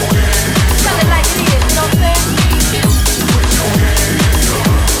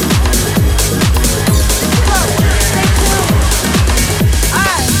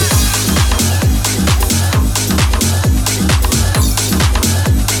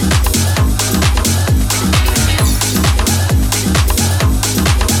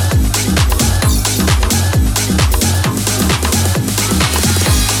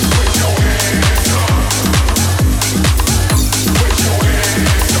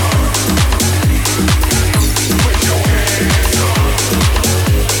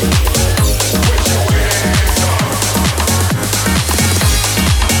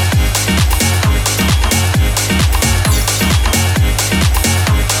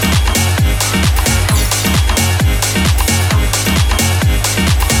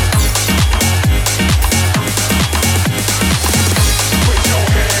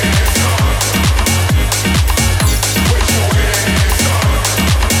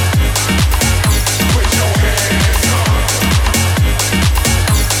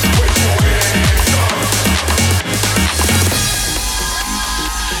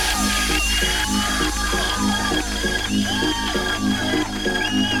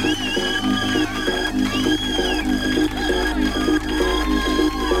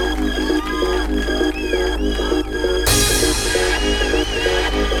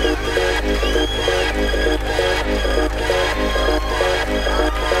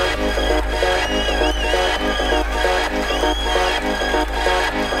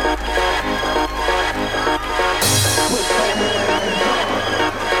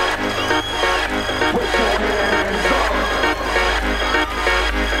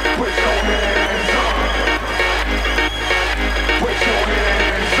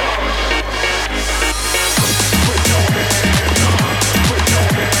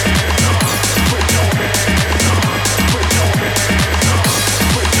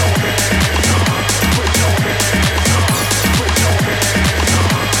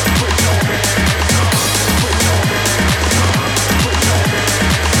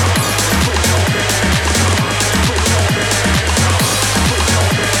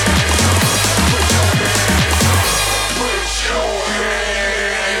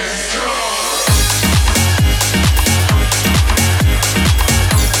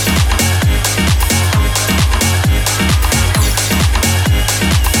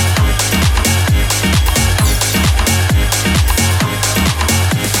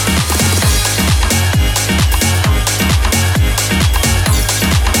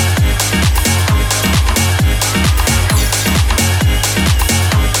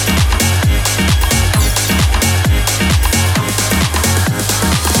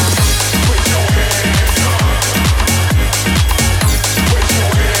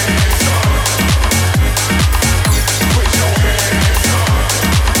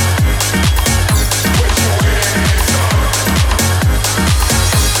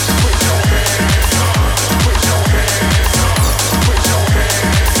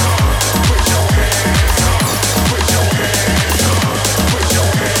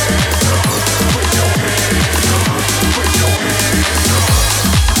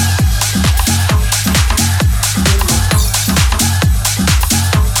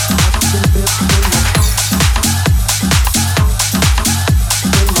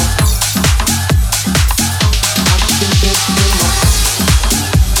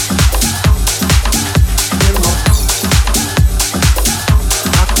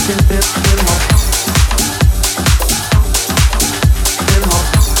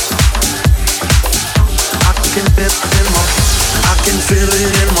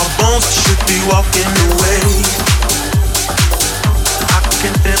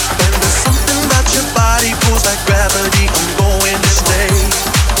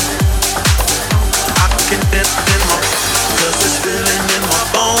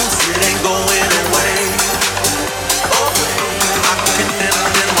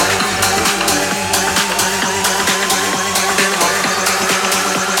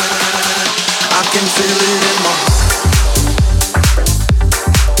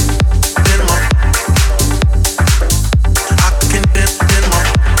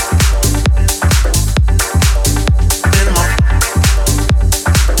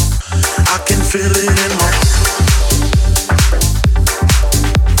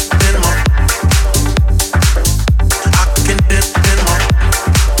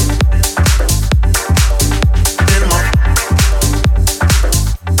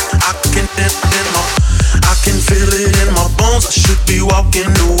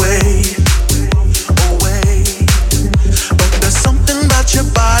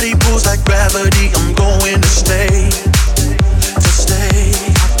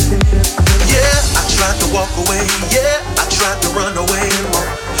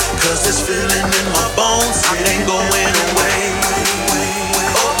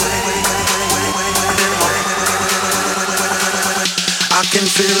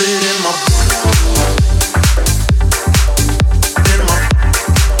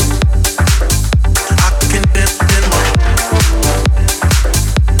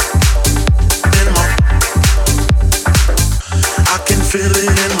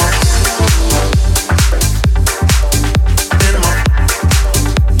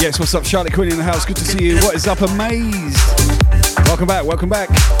 What's up, Charlotte Quinn in the house? Good to see you. What is up, Amazed? Welcome back, welcome back.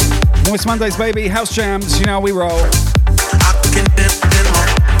 Moist Mondays, baby. House jams, you know how we roll.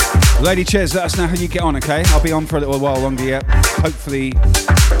 Lady Chairs, let us know how you get on, okay? I'll be on for a little while longer yet.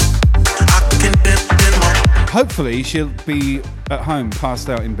 Hopefully she'll be at home, passed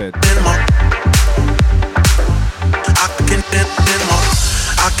out in bed.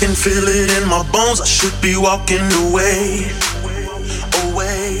 I can feel it in my bones. I should be walking away.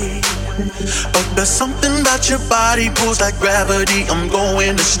 But there's something about your body pulls like gravity. I'm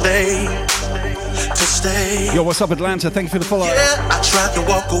going to stay. Yo, what's up, Atlanta? Thank you for the follow. Yeah, I tried to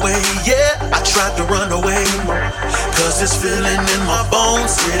walk away. Yeah, I tried to run away. Cause this feeling in my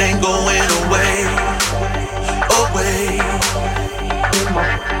bones, it ain't going away. Away.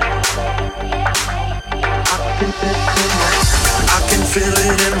 I can feel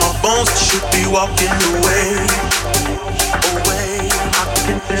it in my bones. I should be walking away.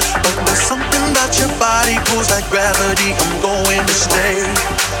 But there's something about your body pulls like gravity. I'm going to stay.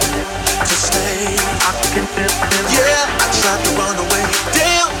 Yeah, I tried to run away.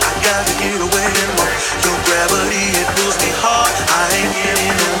 Damn, I gotta get away. Your gravity, it pulls me hard. I ain't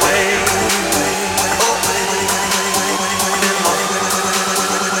getting away.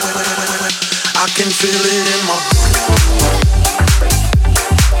 I can feel it in my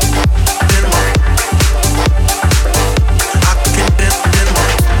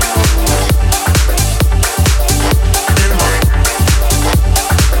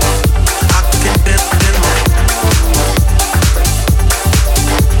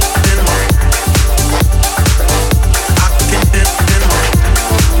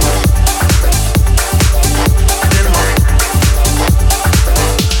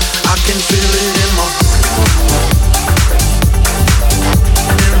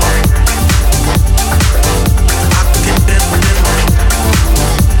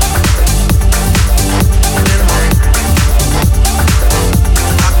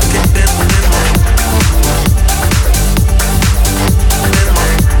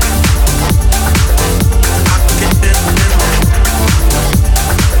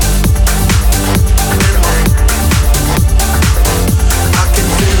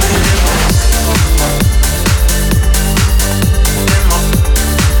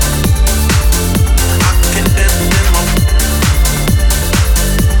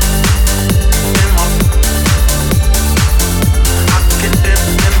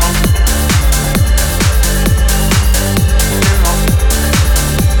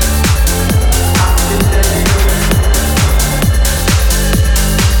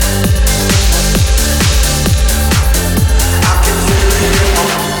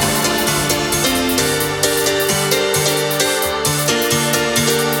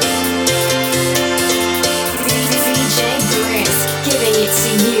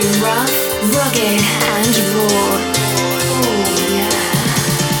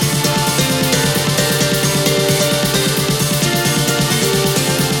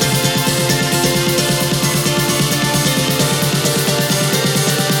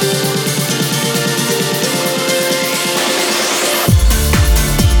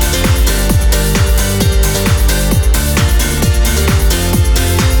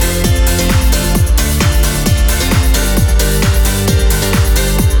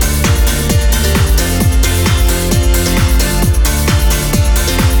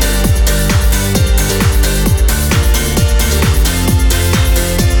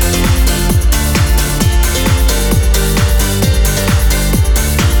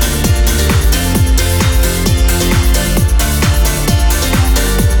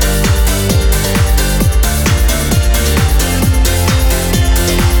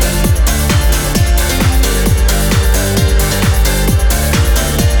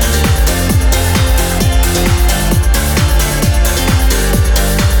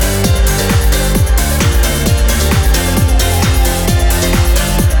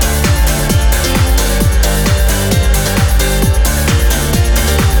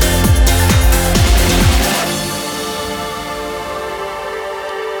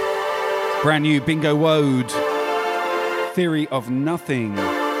brand new Bingo Woad, Theory of Nothing.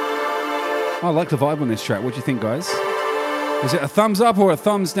 I like the vibe on this track. What do you think, guys? Is it a thumbs up or a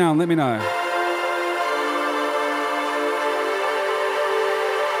thumbs down? Let me know.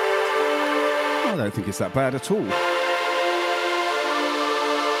 I don't think it's that bad at all.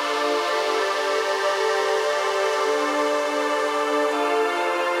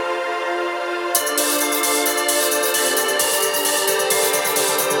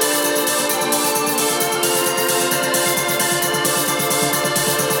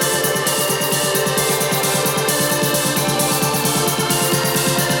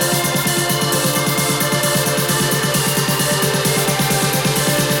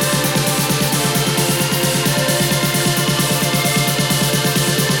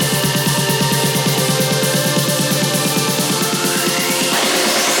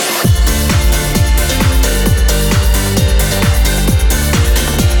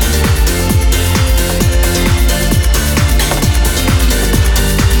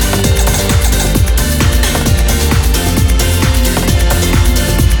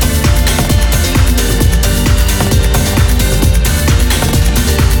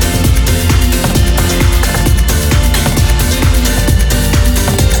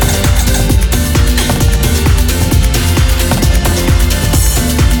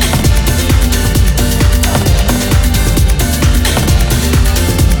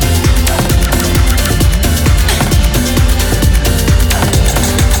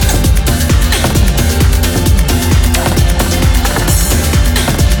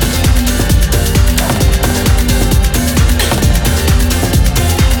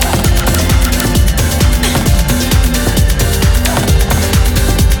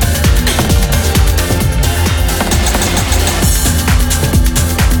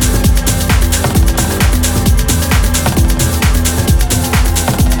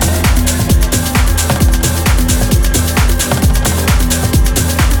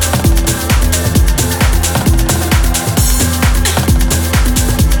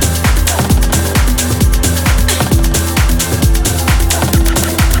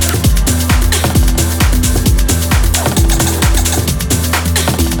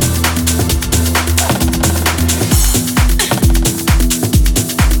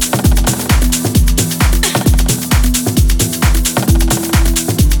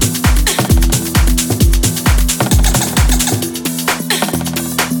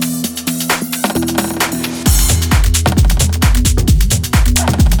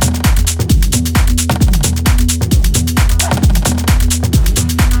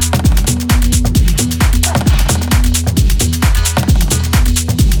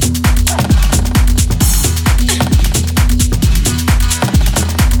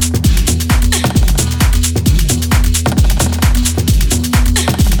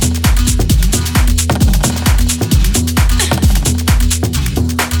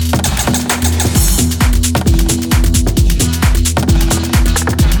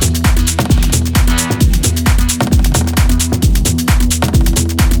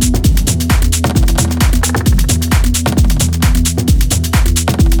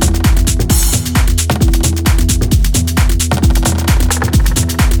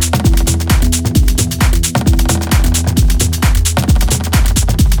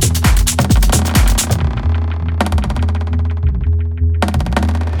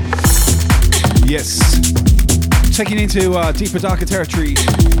 Taking into deeper, darker territory.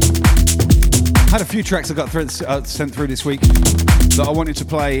 I had a few tracks I got sent through this week that I wanted to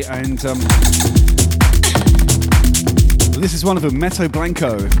play, and this is one of them, Meto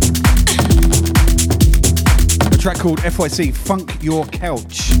Blanco. A track called FYC, Funk Your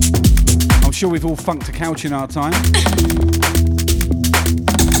Couch. I'm sure we've all funked a couch in our time,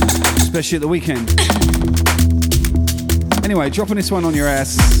 especially at the weekend. Anyway, dropping this one on your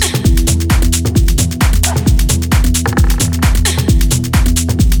ass.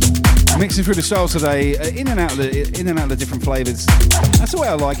 Mixing through the styles today, in and out of the different flavours. That's the way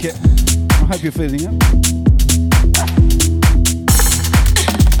I like it. I hope you're feeling it.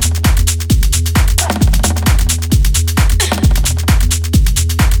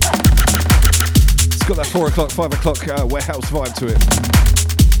 It's got that 4 o'clock, 5 o'clock warehouse vibe to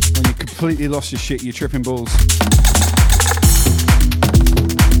it. When you completely lost your shit, you're tripping balls.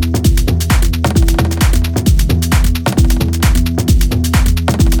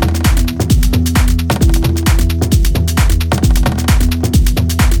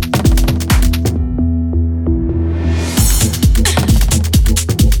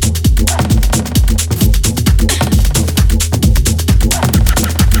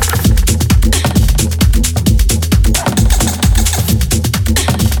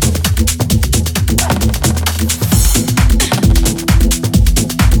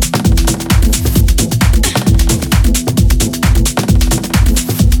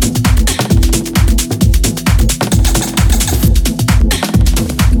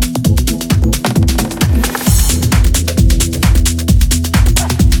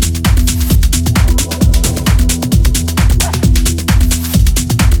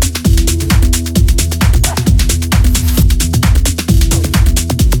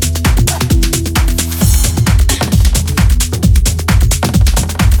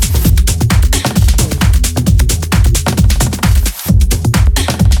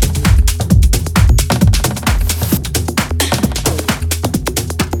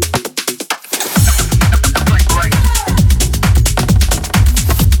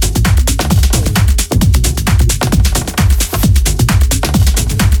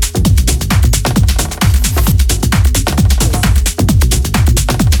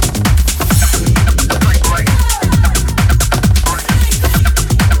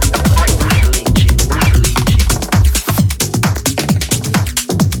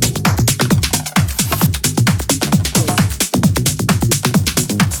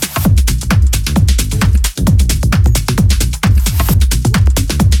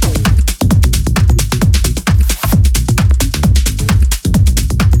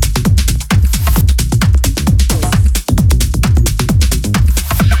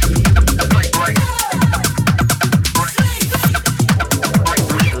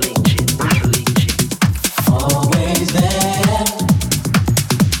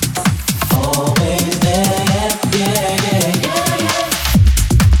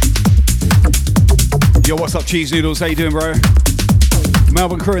 Cheese Noodles, how you doing, bro?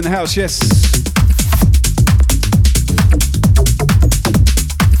 Melbourne crew in the house, yes.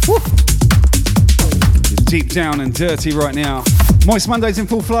 Woo. Deep down and dirty right now. Moist Mondays in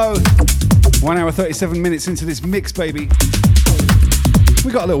full flow. 1 hour 37 minutes into this mix, baby.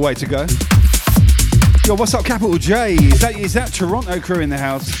 We got a little way to go. Yo, what's up, Capital J? Is that Toronto crew in the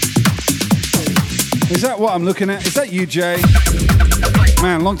house? Is that what I'm looking at? Is that you, Jay?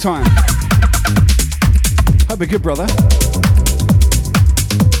 Man, long time. Hope you're good, brother.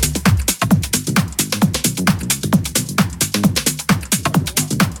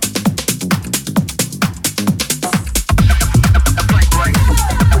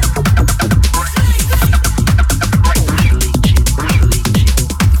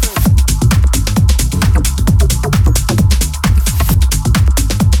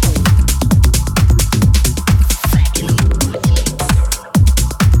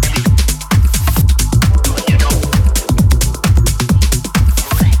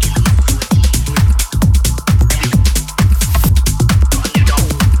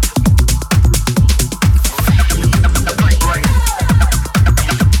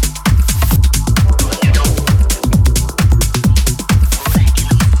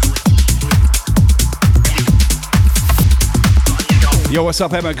 Yo, what's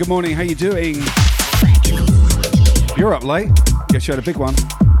up, Emma? Good morning. How you doing? You're up late. Guess you had a big one.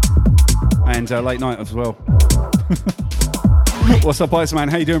 And late night as well. What's up, Iceman?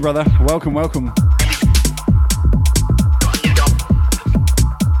 How you doing, brother? Welcome, welcome.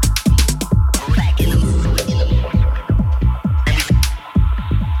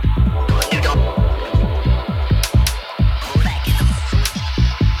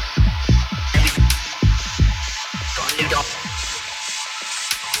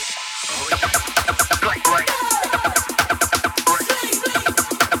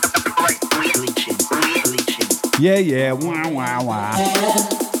 Yeah, yeah, wah, wah, wah.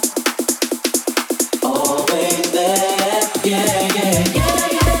 Always there, yeah, yeah,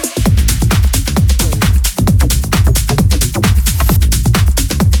 yeah.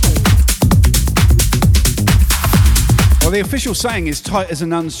 Well, the official saying is tight as a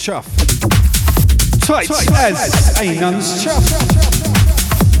nun's chuff. Tight as a nun's chuff.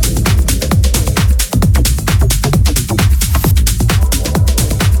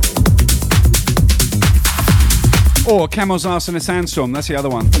 Or Camel's Arse in a Sandstorm, that's the other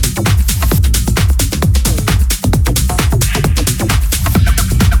one.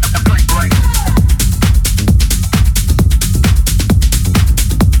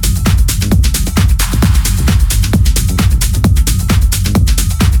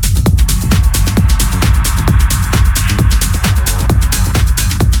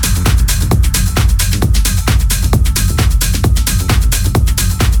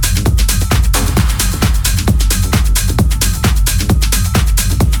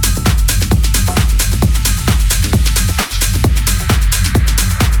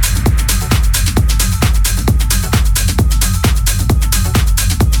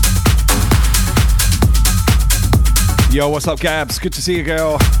 Yo, what's up, Gabs? Good to see you,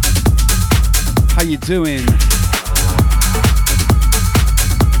 girl. How you doing?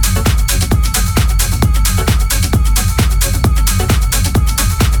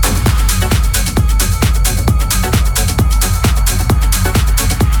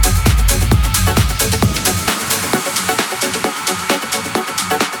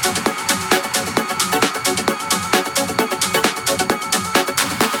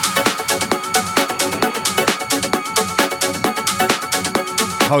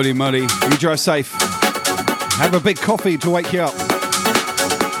 Holy moly, you drive safe. Have a big coffee to wake you up.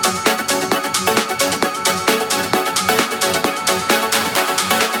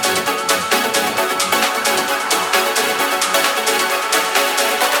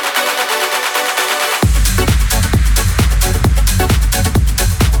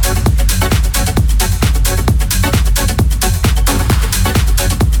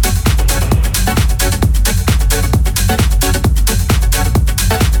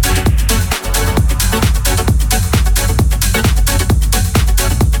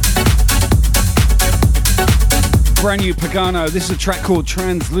 Brand new Pagano. This is a track called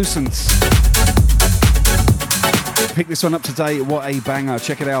Translucence. Pick this one up today. What a banger.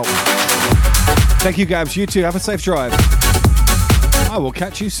 Check it out. Thank you, Gabs. You too. Have a safe drive. I will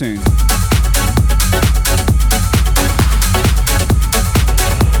catch you soon.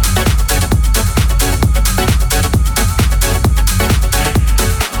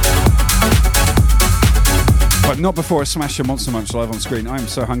 But not before I smash a Monster Munch live on screen. I am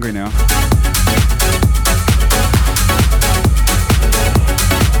so hungry now.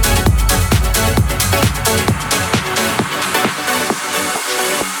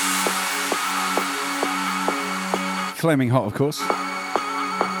 Flaming Hot, of course.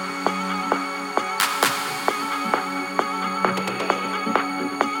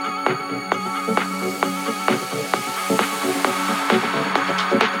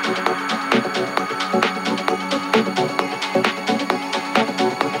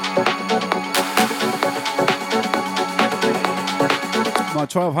 My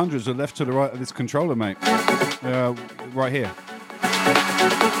 1200s are left to the right of this controller, mate. Right here.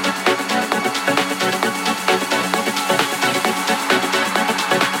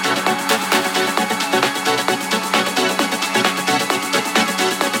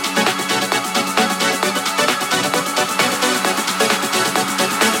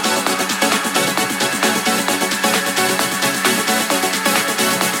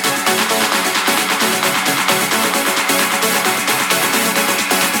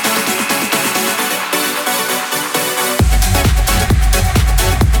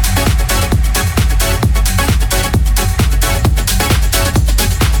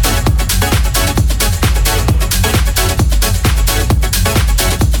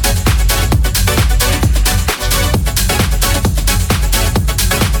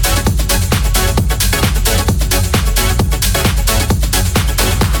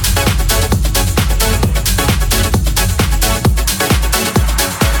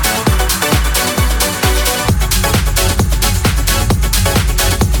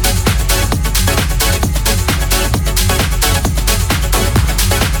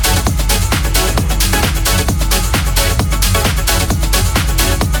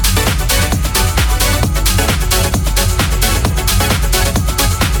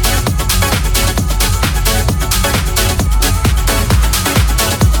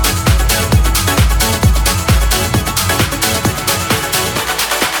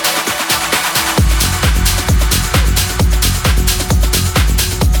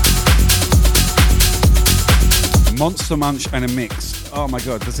 Monster Munch and a mix. Oh my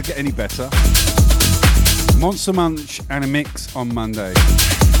god, does it get any better? Monster Munch and a mix on Monday.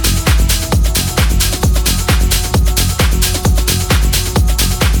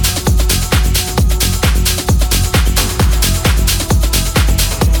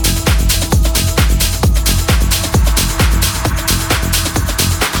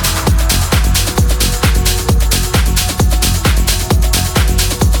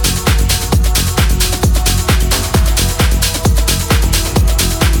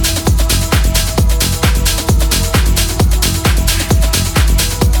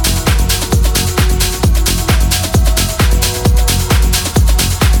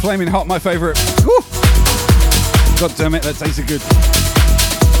 Flaming Hot, my favourite. Woo! God damn it, that tasted good.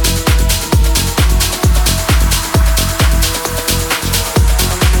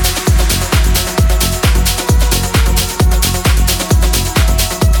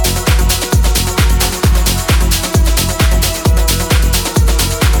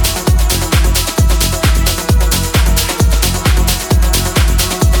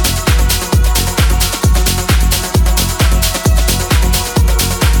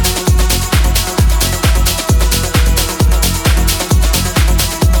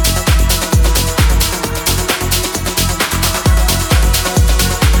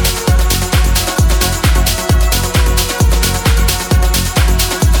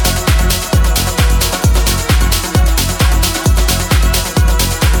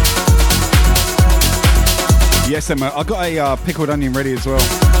 Yes, Emma. I got a pickled onion ready as well.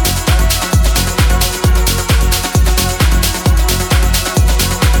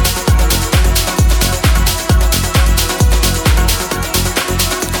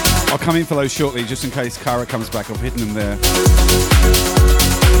 I'll come in for those shortly, just in case Cara comes back. I've hidden them there.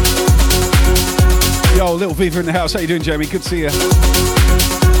 Yo, little Viva in the house. How you doing, Jamie? Good to see you.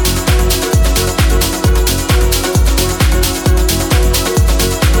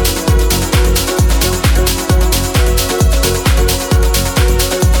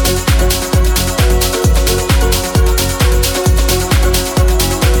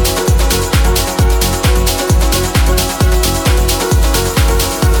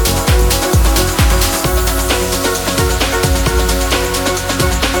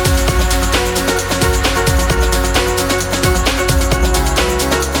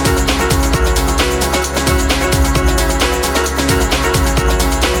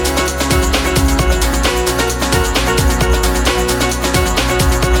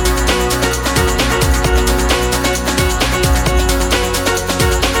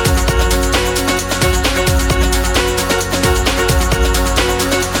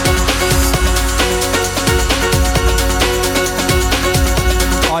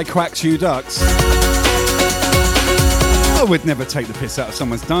 Quacks you ducks. I would never take the piss out of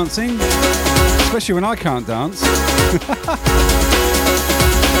someone's dancing, especially when I can't dance. You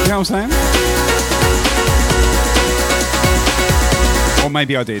know what I'm saying? Or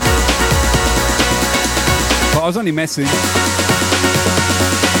maybe I did. But I was only messing.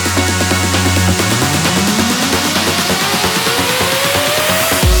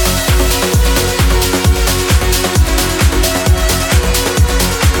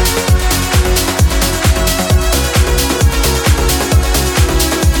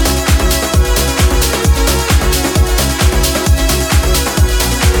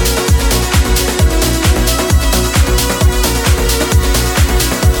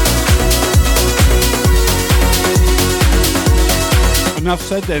 Enough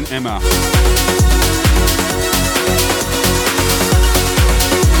said then, Emma.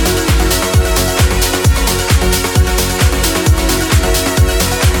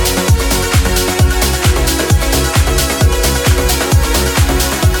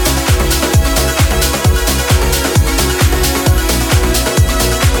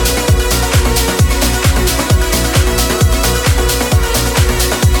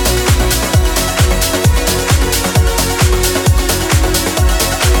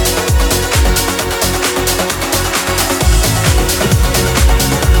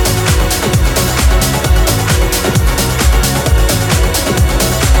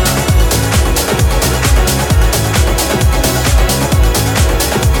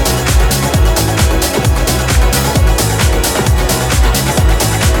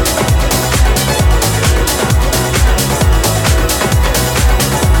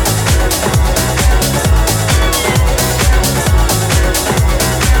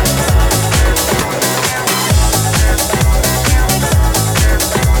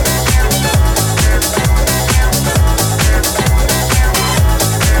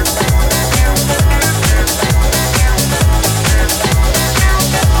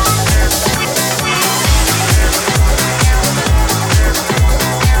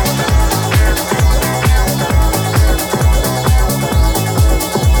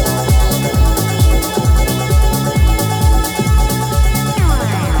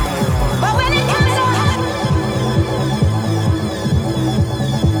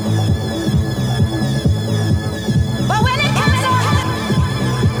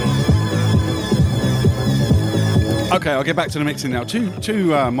 Okay, I'll get back to the mixing now.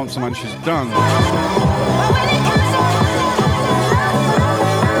 Two Monster Munches done.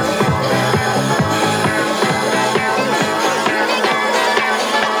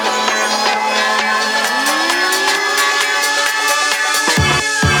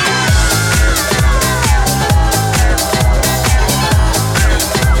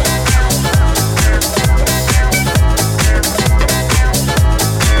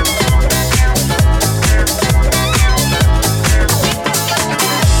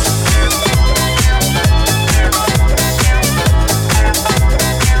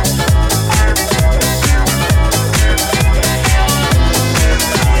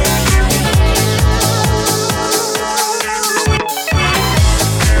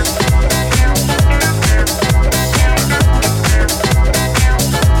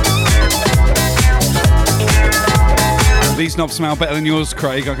 These knobs smell better than yours,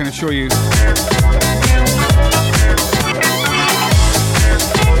 Craig, I can assure you.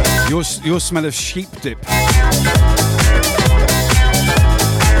 Yours smell of sheep dip.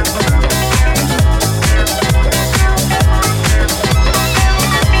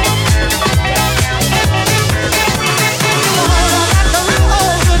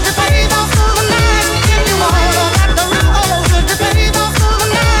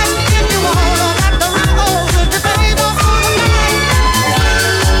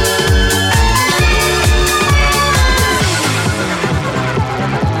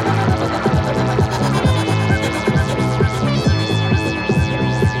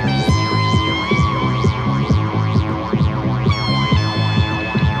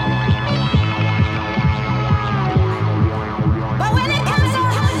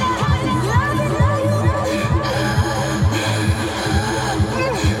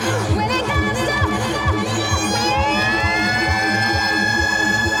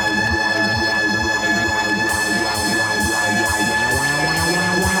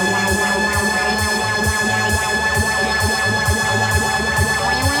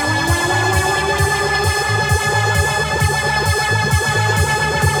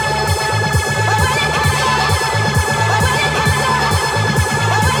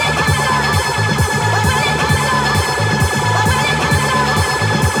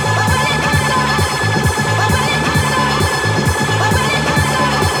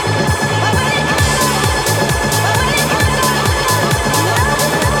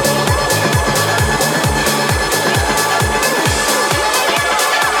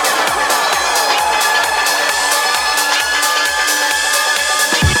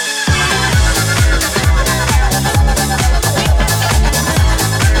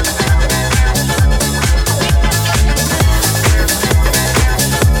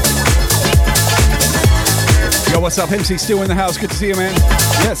 What's up, MC? Still in the house. Good to see you, man.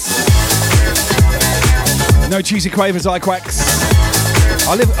 Yes. No cheesy quavers, eye quacks.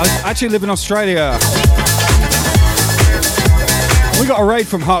 I actually live in Australia. We got a raid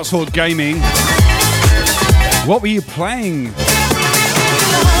from Heartsword Gaming. What were you playing?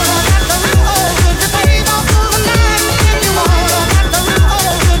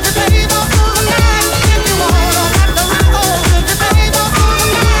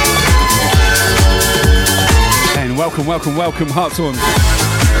 And welcome, Heartsworm.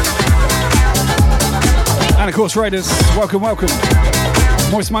 And of course, Raiders, welcome.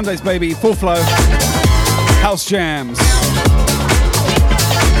 Moist Mondays, baby, full flow. House jams.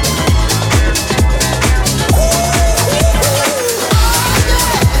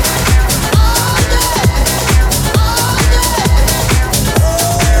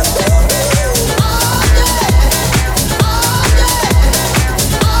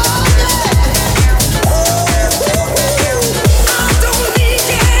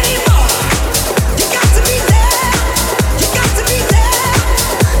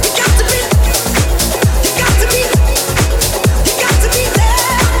 You got to be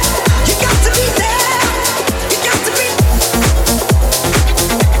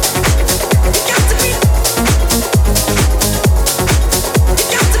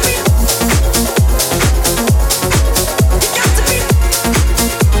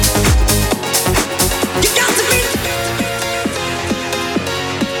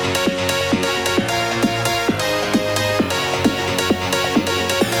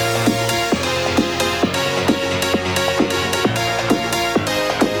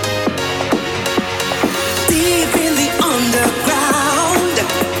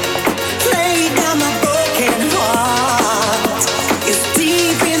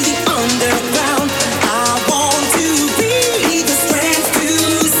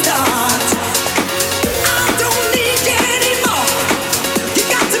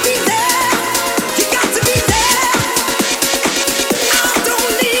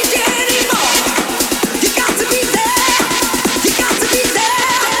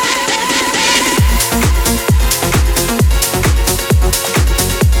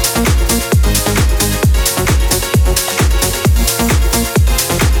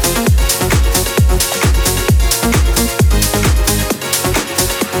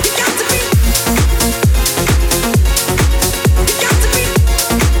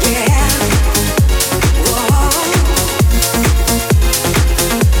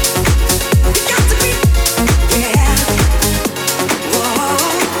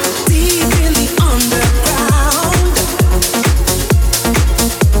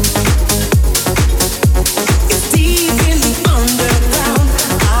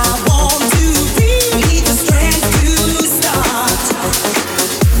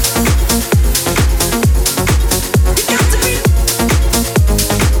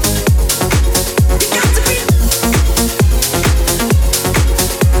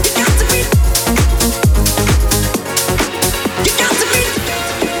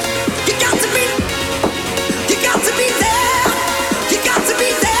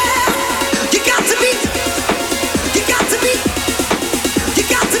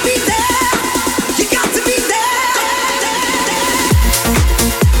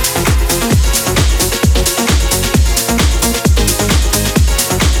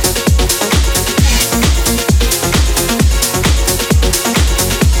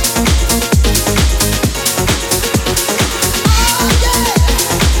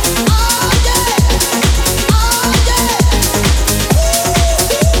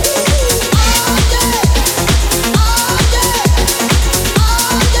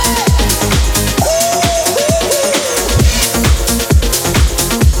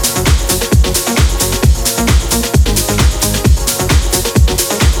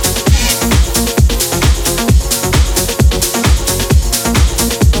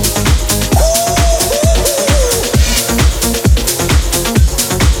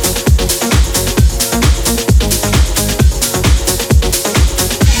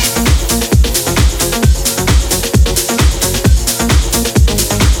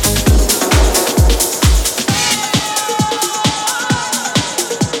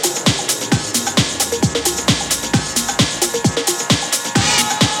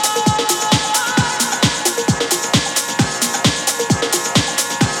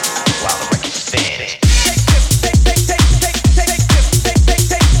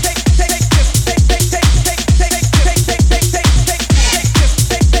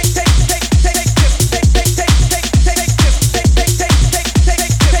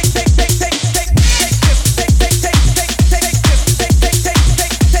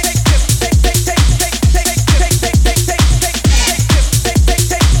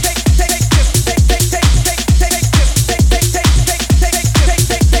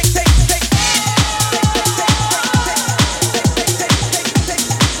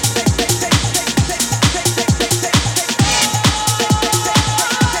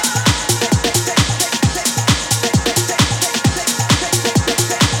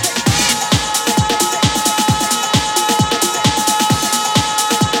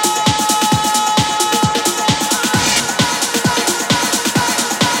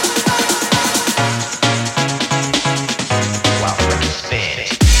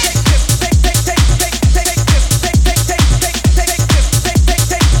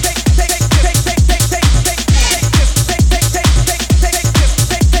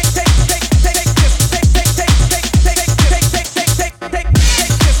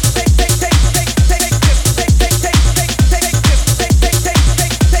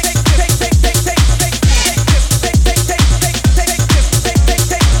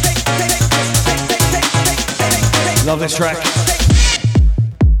this track.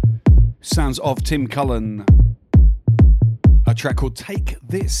 Sounds of Tim Cullen. A track called Take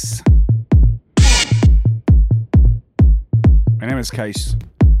This. In Emma's case,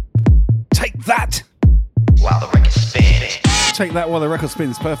 take that! While the record spins. Take that while the record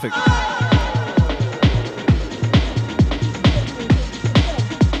spins. Perfect.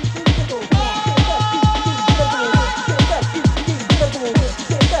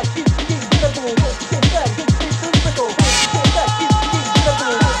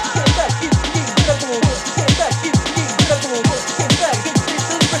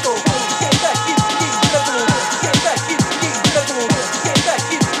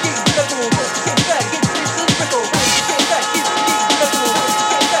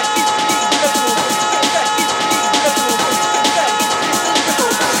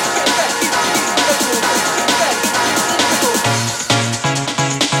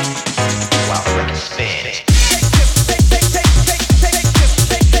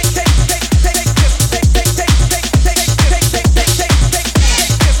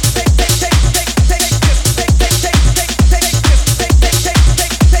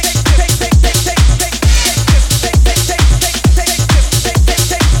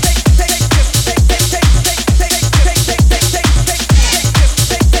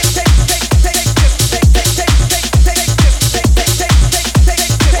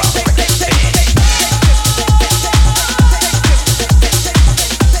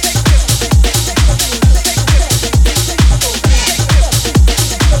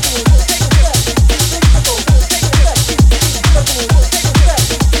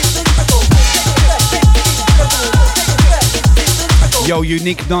 Yo,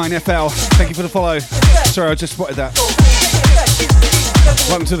 Unique 9FL, thank you for the follow. Sorry, I just spotted that.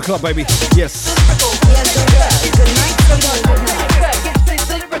 Welcome to the club, baby. Yes.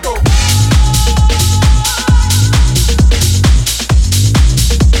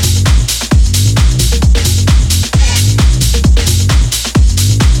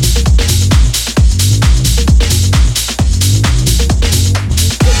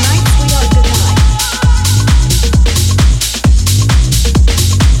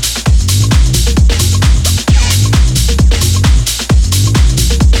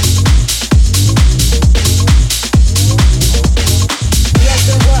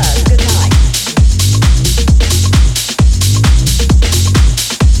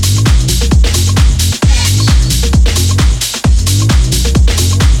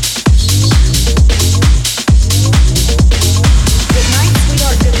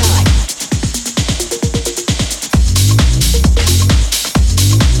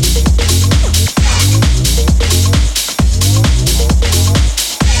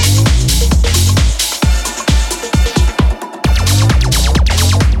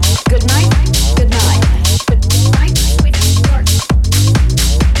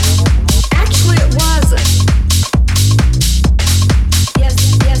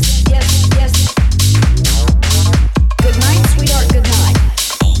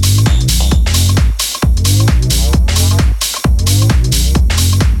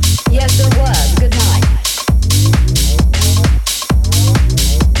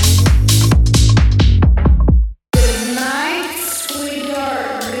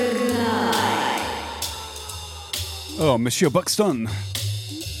 Monsieur Buxton,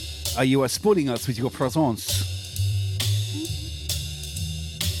 are you spoiling us with your presence?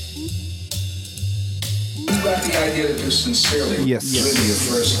 You've got the idea that this sincerely yes. Really your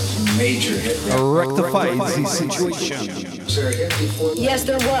first major hit. Rectify the situation. Is there a hit before? Yes,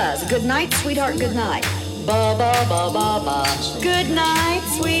 there was. Good night, sweetheart, good night. Ba ba ba ba ba. Good night,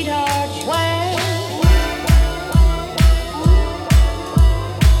 sweetheart. Well.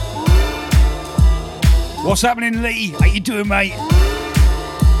 What's happening, Lee? How you doing, mate?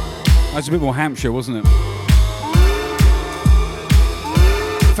 That's a bit more Hampshire, wasn't it?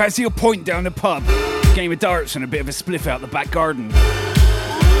 Fancy a point down the pub, game of darts and a bit of a spliff out the back garden.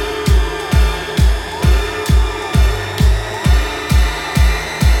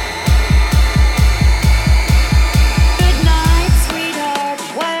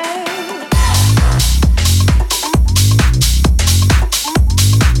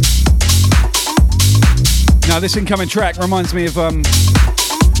 Now this incoming track reminds me of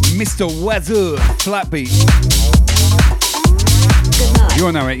Mr. Wazoo Flat Beat.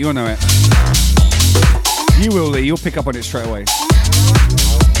 You'll know it, you'll know it. You will, Lee, you'll pick up on it straight away.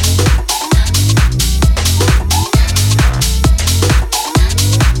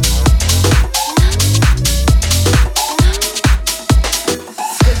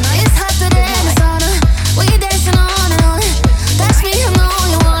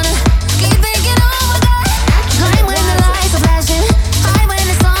 When the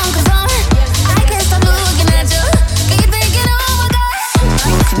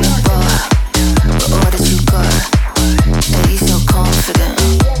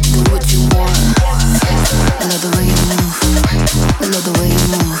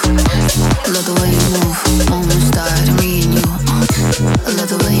move. I love the way you move. Almost started me and you. I love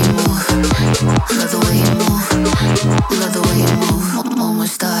the way you move. I love the way you move. I love the way you move.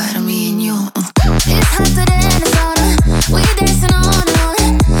 Almost started me and you. It's hotter than the sauna. We dancing on and on.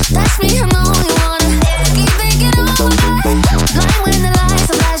 Touch me, I know you wanna. Keep thinking over that. Blind when the lights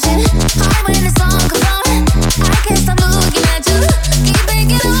are flashing. High when the song comes on. I can't stop looking at you. Keep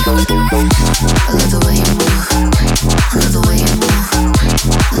thinking over that. I love the way you move. I love the way you move.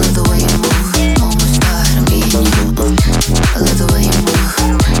 I love the way you move. Almost started me and you. I love the way you move.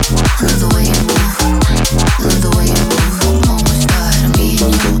 I love the way you move. I love the way you move. Almost started me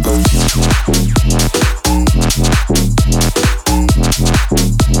and you.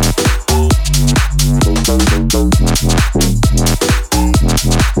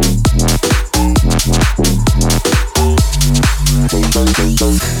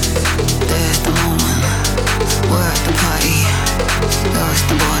 There's the moment, we're at the party. There's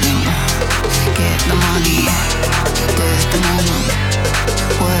the body, get the money. There's the moment,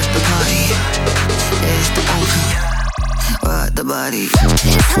 we're at the party. There's the ocean, we're at the body.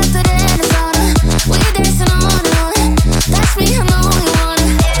 It's hotter than the sauna. We dancing on and on. Touch me, I know you wanna.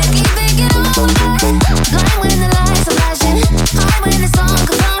 Keep thinking over that. Blind when the lights are flashing. High when the song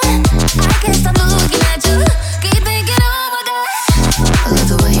comes on. I can't stop looking at you. Keep thinking over that. I love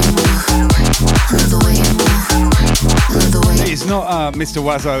the way you move. I love the way you move. I love the way you move. It's not Mr.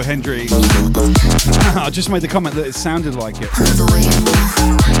 Wazzo Hendry. I just made the comment that it sounded like it.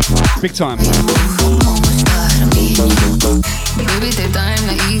 Big time. Baby, take time,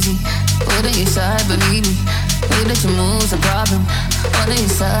 not easy. Put on your side, believe me. Way that you move's a problem. On your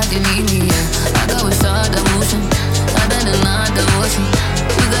side, you need me, yeah. I go inside the motion. I done the night devotion.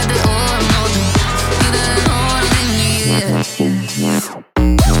 You got the all emotion. You got it all in me, yeah.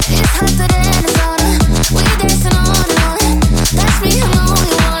 It's hotter than the sauna. We dancing on and on. Touch me, I know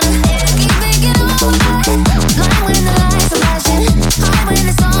you wanna. Keep thinking over that. Blind when the lights are flashing. High when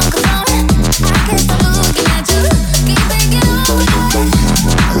the song comes on. I can't stop looking at you. Keep thinking over that.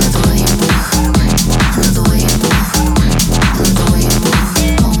 I love the way you move. I love the way you move. I love the way you move.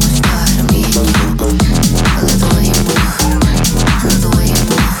 Almost started me and you. I love the way you move. I love the way you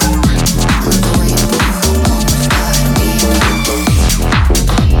move. I love the way you move. Almost started me and you.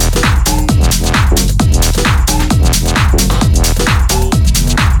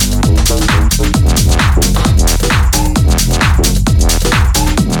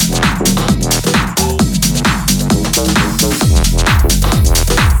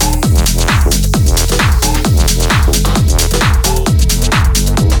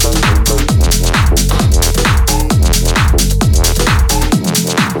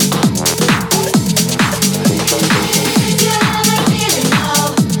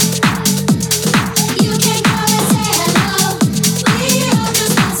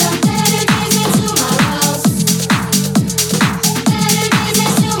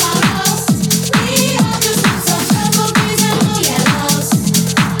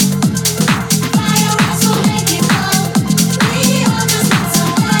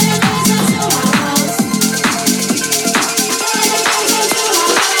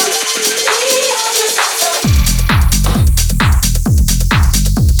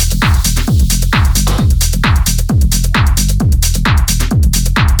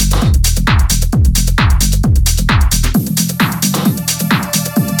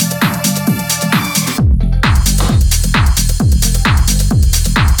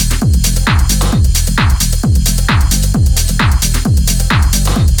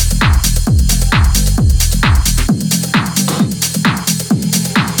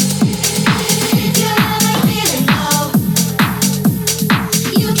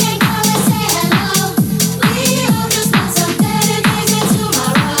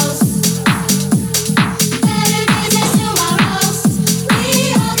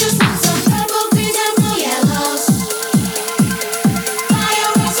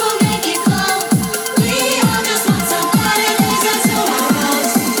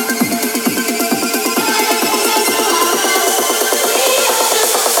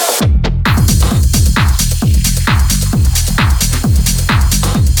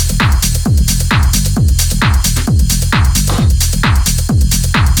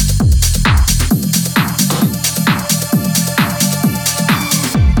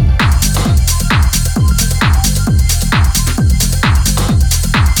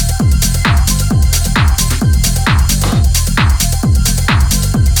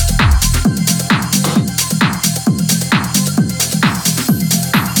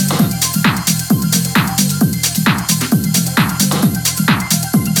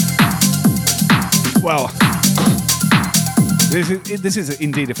 This is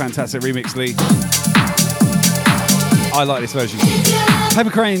indeed a fantastic remix, Lee. I like this version. Paper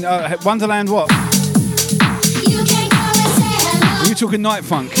Crane, Wonderland what? Are you talking Night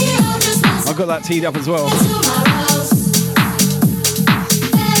Funk? I've got that teed up as well.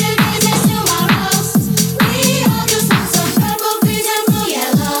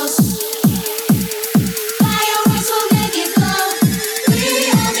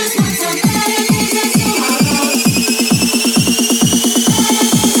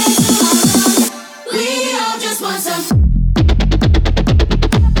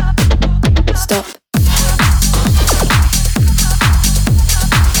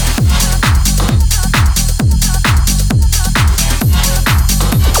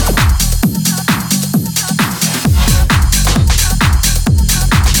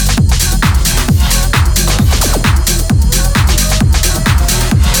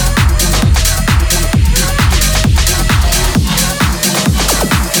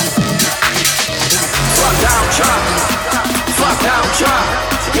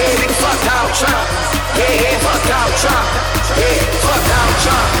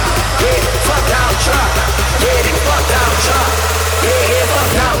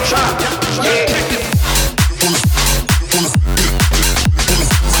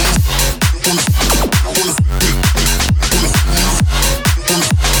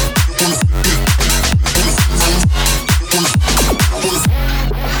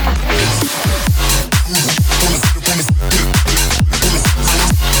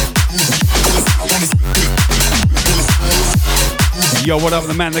 Yo, what up,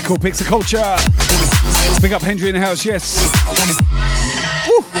 the man they call Pixar Culture? Big up Hendry in the house, yes.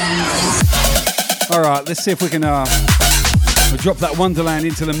 Woo. All right, let's see if we can drop that Wonderland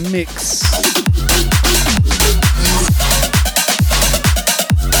into the mix.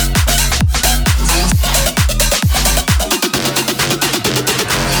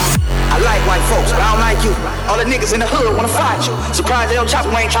 I like white folks, but I don't like you. All the niggas in the hood wanna fight you. Surprised El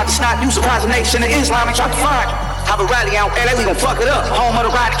Chapo ain't tried to snipe you. Surprised the nation of Islam ain't tried to find you. Have a rally out LA, we gon' fuck it up. Home of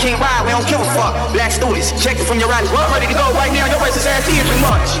the ride, the king ride, we don't give a fuck. Black students, check it from your rallies. We're ready to go right now, your racist ass here too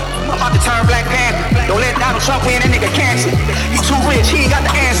much. I'm about to turn Black Panther. Don't let Donald Trump win, that nigga cancer. He too rich, he ain't got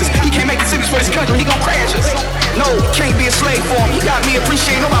the answers. He can't make decisions for this country, he gon' crash us. No, can't be a slave for him. He got me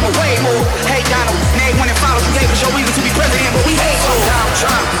appreciating Obama way more. Hey Donald, name one and follow. You gave us your reason to be president, but we hate you. Donald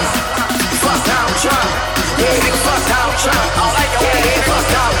Trump. Fuck Donald Trump. Yeah, nigga, fuck Donald Trump. I don't like your head, fuck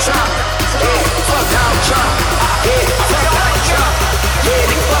Donald Trump. Yeah, fuck Donald Trump. Yeah, fuck Donald Trump. Yeah,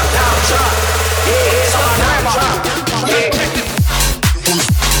 nigga, fuck Donald Trump. Yeah, fuck Donald Trump. Yeah.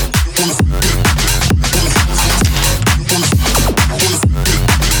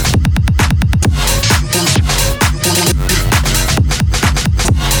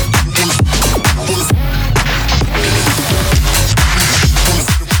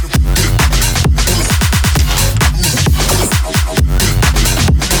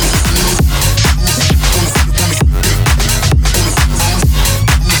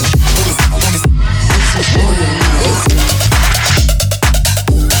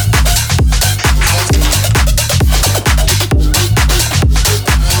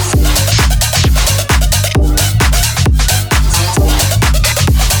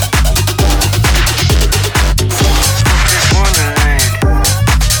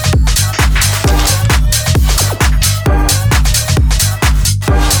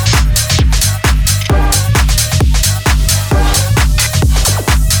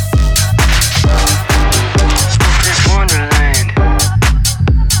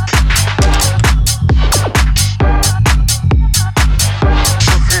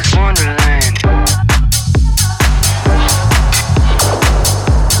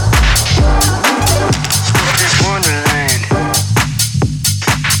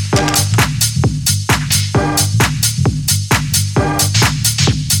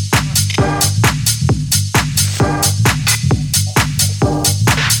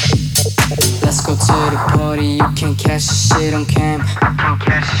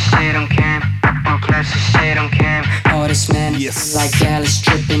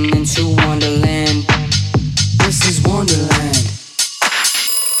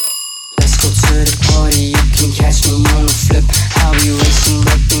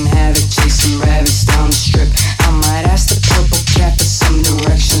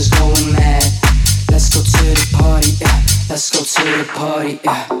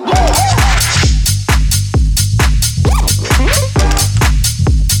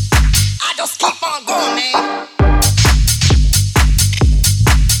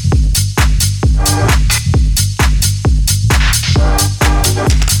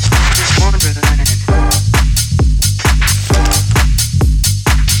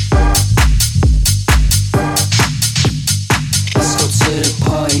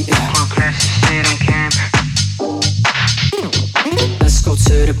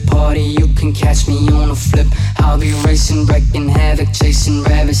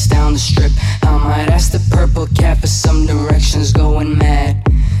 rabbits down the strip. I might ask the purple cat for some directions going mad.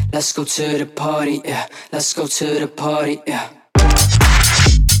 Let's go to the party, yeah. Let's go to the party, yeah.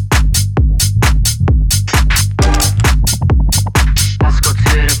 Let's go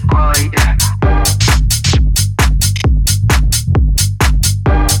to the party, yeah.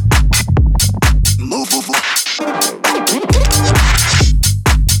 Move, move, move.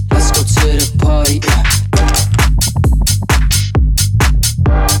 Let's go to the party, yeah.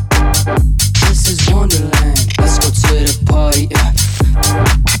 This is Wonderland. Let's go to the party, yeah.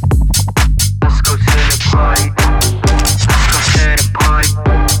 Let's go to the party. Let's go to the party.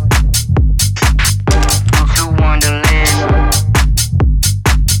 Into Wonderland.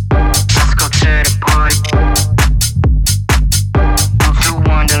 Let's go to the party. Into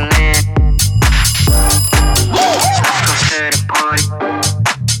Wonderland. Let's go to the party.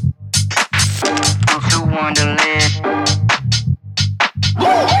 Into Wonderland.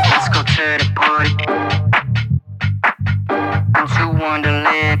 Let's go to the party. Into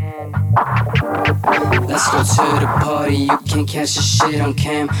Wonderland. Let's go to the party, you can't catch the shit on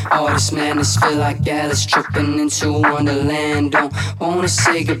cam. All this madness feel like Alice tripping into Wonderland. Don't wanna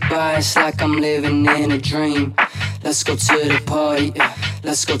say goodbye, it's like I'm living in a dream. Let's go to the party, yeah.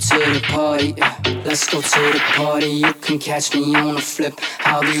 Let's go to the party, yeah. Let's go to the party, you can catch me on a flip.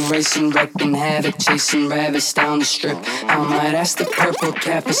 I'll be racing, wrecking havoc, chasing rabbits down the strip. I might ask the purple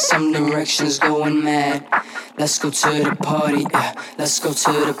cat for some directions going mad. Let's go to the party, yeah. Let's go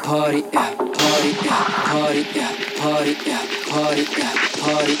to the party, yeah. Party, yeah. Party, yeah. Party, yeah. Party, yeah.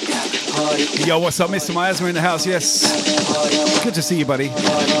 Party, yeah. Party, yeah. Yo, what's up, Mr. Miasma in the house? Yes. Good to see you, buddy.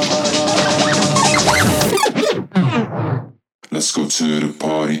 Let's go to the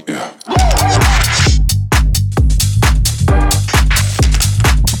party, yeah.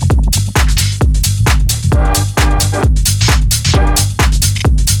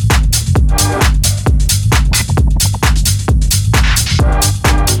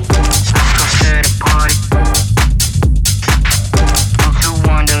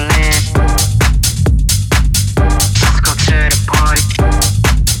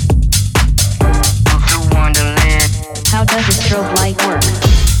 Strobe light work.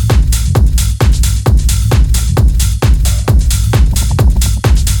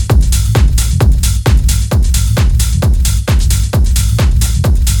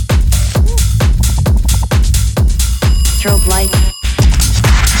 Strobe light.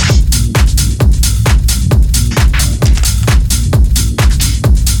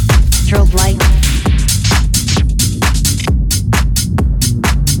 Strobe light.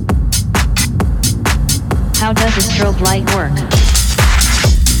 How does a strobe light work?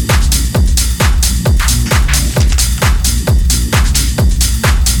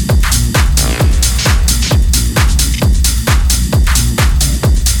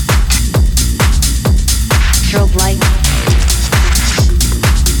 Strobe light.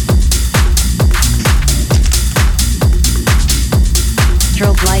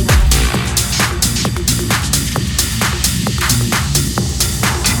 Strobe light.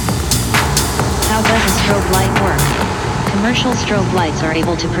 How does a strobe light work? Commercial strobe lights are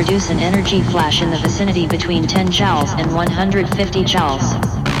able to produce an energy flash in the vicinity between 10 joules and 150 joules.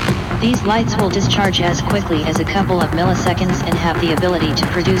 These lights will discharge as quickly as a couple of milliseconds and have the ability to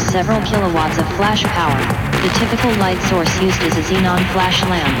produce several kilowatts of flash power. The typical light source used is a xenon flash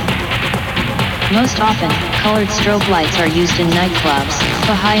lamp. Most often, colored strobe lights are used in nightclubs, if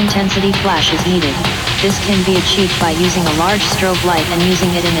a high-intensity flash is needed. This can be achieved by using a large strobe light and using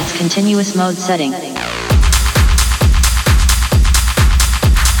it in its continuous mode setting.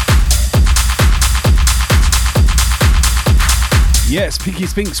 Yes, Pinky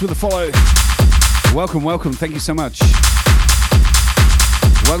Spinks with a follow. Welcome, welcome. Thank you so much.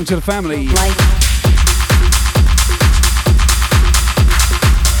 Welcome to the family. Light.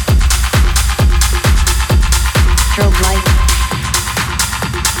 Strobe light.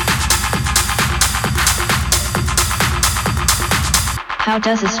 How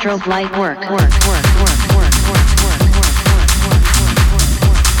does a strobe light work?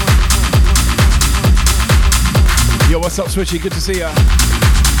 Yo, what's up, Switchy? Good to see ya.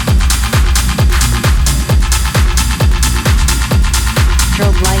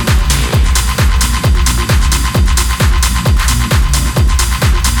 Strobe light.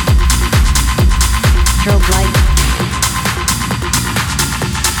 Strobe light.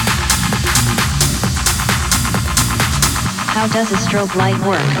 How does a strobe light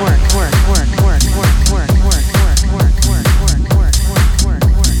work?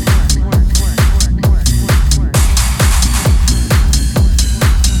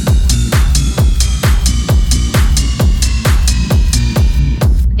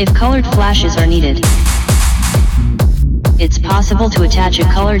 If colored flashes are needed, it's possible to attach a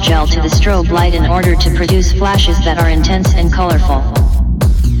color gel to the strobe light in order to produce flashes that are intense and colorful.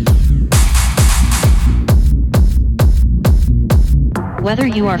 Whether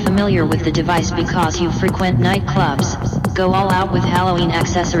you are familiar with the device because you frequent nightclubs, go all out with Halloween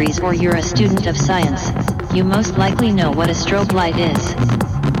accessories, or you're a student of science, you most likely know what a strobe light is.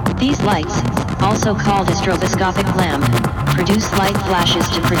 These lights, also called a stroboscopic lamp, produce light flashes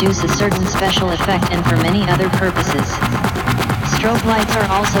to produce a certain special effect and for many other purposes. Strobe lights are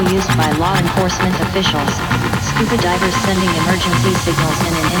also used by law enforcement officials, scuba divers sending emergency signals,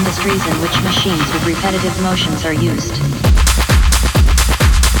 and in industries in which machines with repetitive motions are used.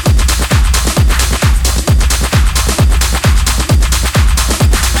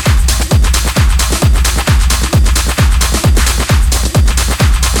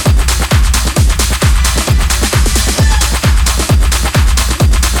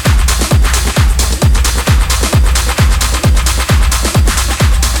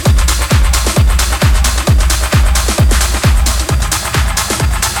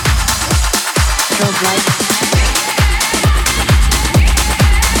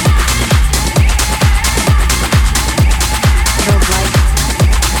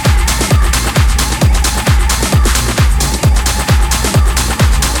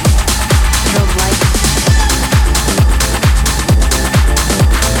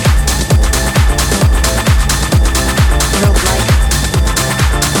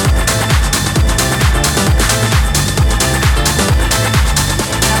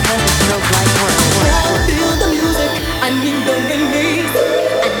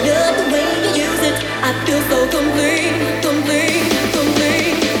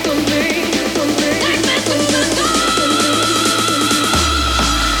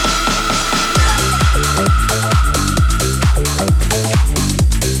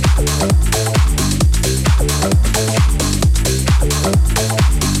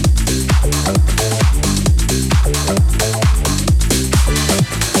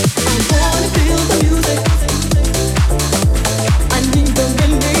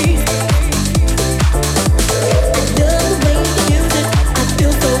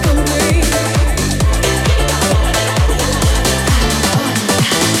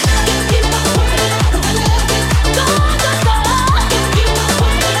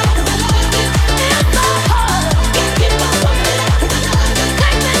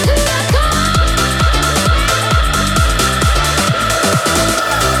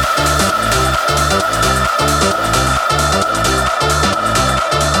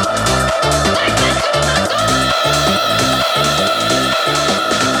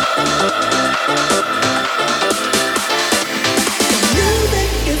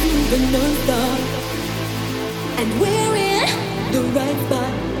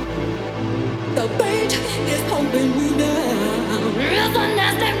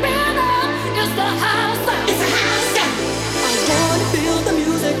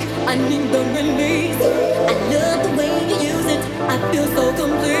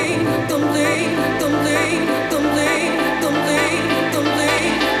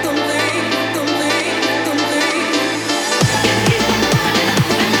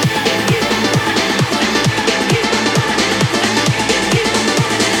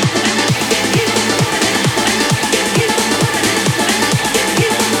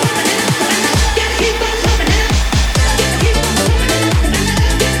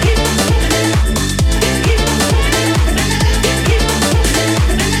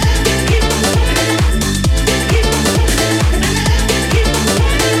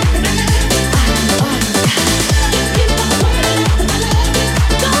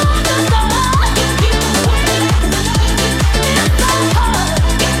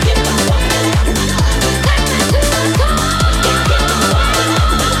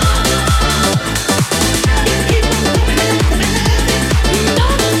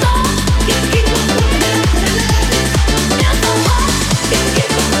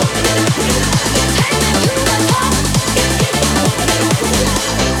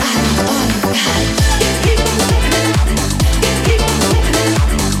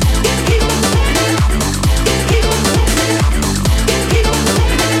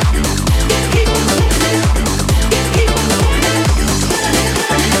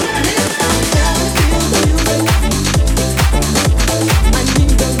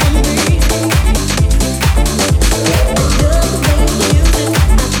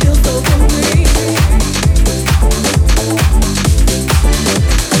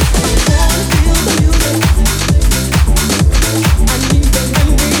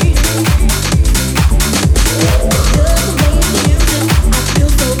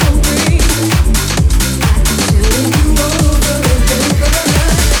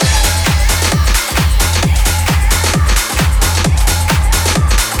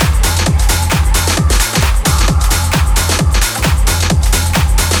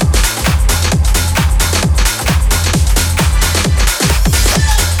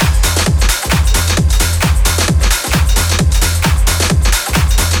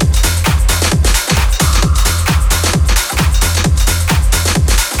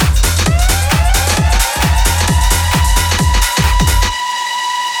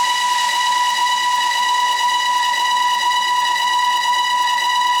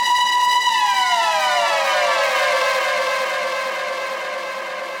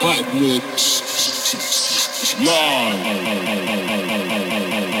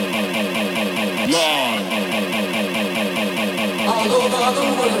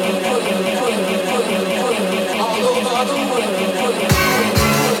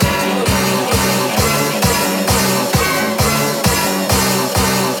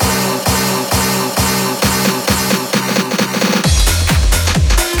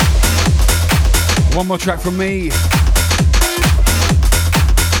 One more track from me.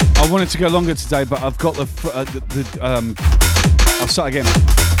 I wanted to go longer today, but I've got I'll start again.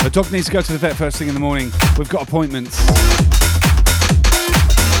 The dog needs to go to the vet first thing in the morning. We've got appointments,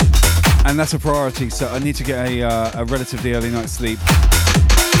 and that's a priority. So I need to get a relatively early night's sleep.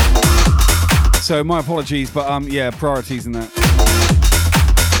 So my apologies, but yeah, priorities and that.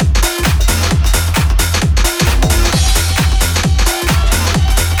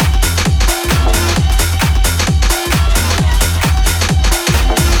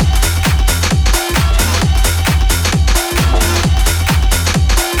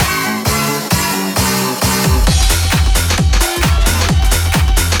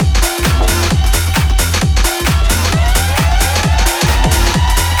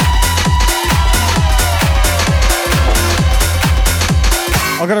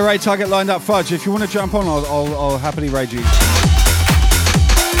 I've got a raid target lined up, Fudge. If you want to jump on, I'll happily raid you.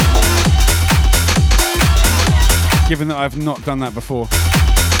 Given that I've not done that before.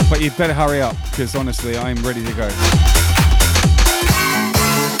 But you'd better hurry up, because honestly, I'm ready to go.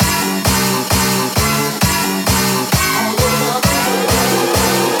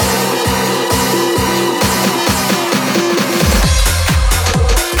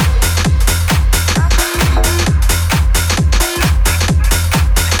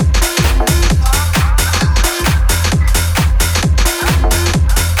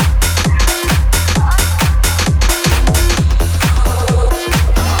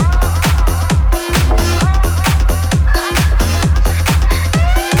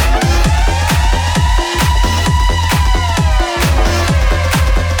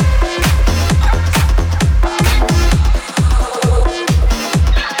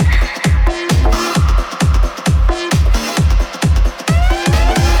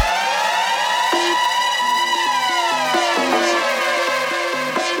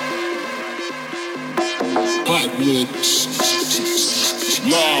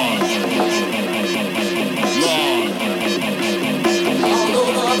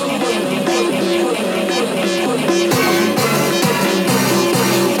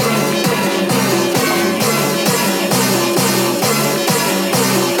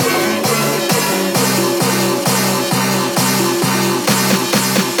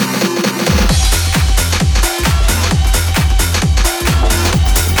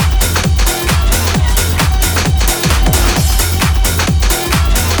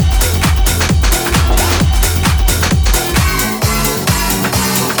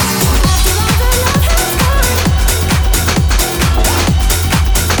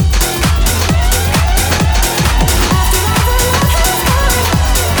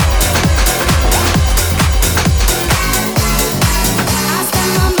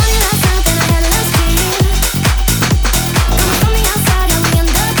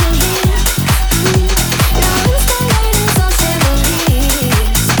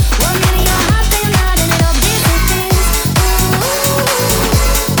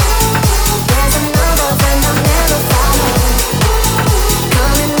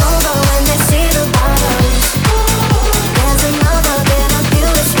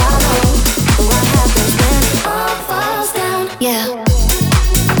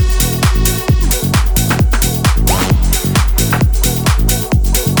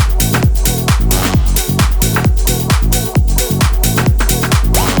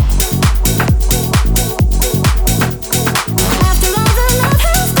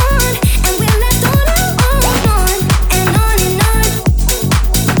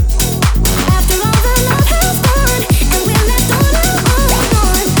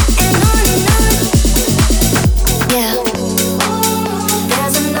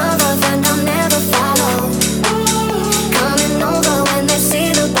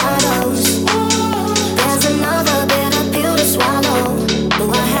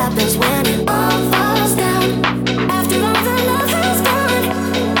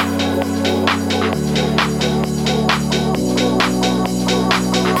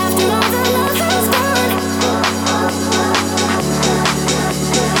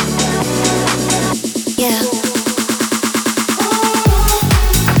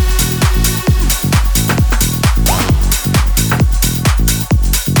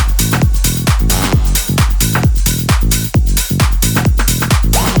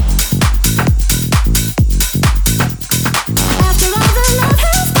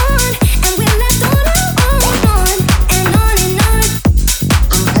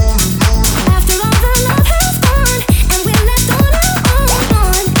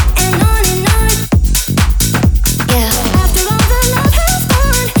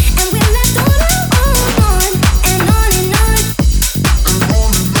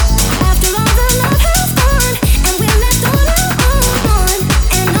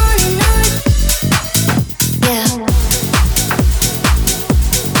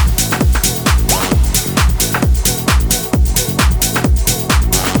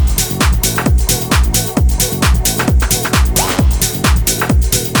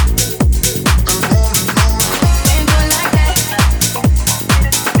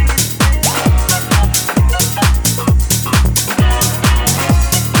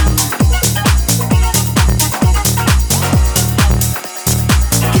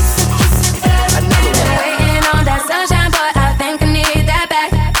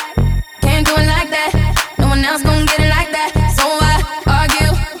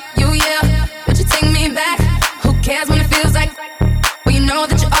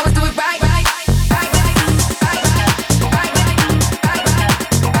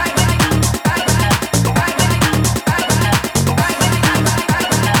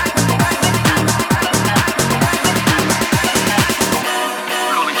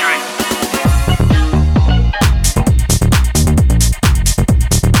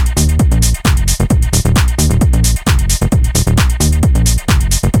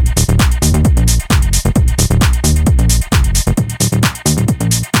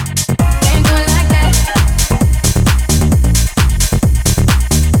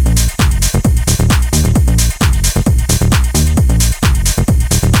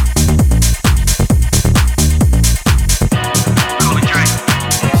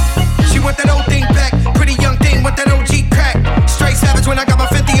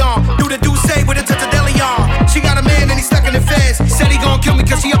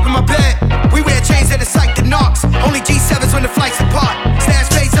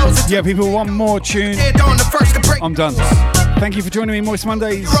 Yeah, people want more tune. I'm done. Thank you for joining me, Moist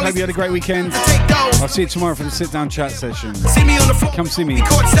Mondays. Hope you had a great weekend. I'll see you tomorrow for the sit-down chat session. Come see me.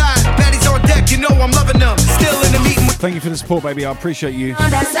 Thank you for the support, baby. I appreciate you.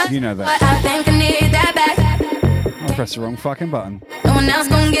 You know that. I pressed the wrong fucking button. No one else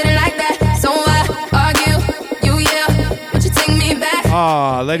gonna get it like that. So I argue, you yeah, but you take me back.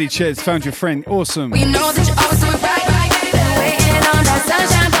 Ah, Lady Chairs, found your friend. Awesome. We know that you always do it right. Been waiting on that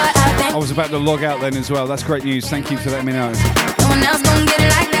sunshine, but I think I was about to log out then as well. That's great news. Thank you for letting me know. no one else gonna get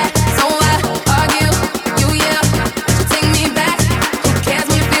it like that. So I argue, you yeah, but you take me back. Who cares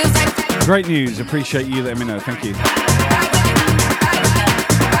when it feels like Great news. Appreciate you letting me know. Thank you.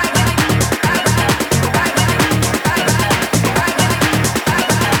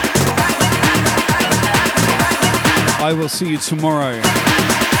 I will see you tomorrow.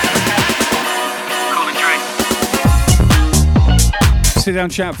 Sit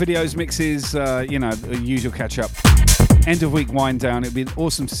down, chat, videos, mixes, you know, the usual catch up. End of week wind down. It'd be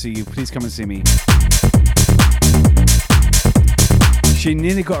awesome to see you. Please come and see me. She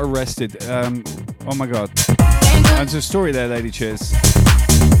nearly got arrested. Oh my God. There's a story there, Lady Cheers.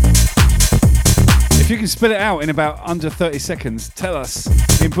 If you can spit it out in about under 30 seconds, tell us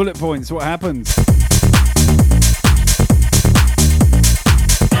in bullet points what happened.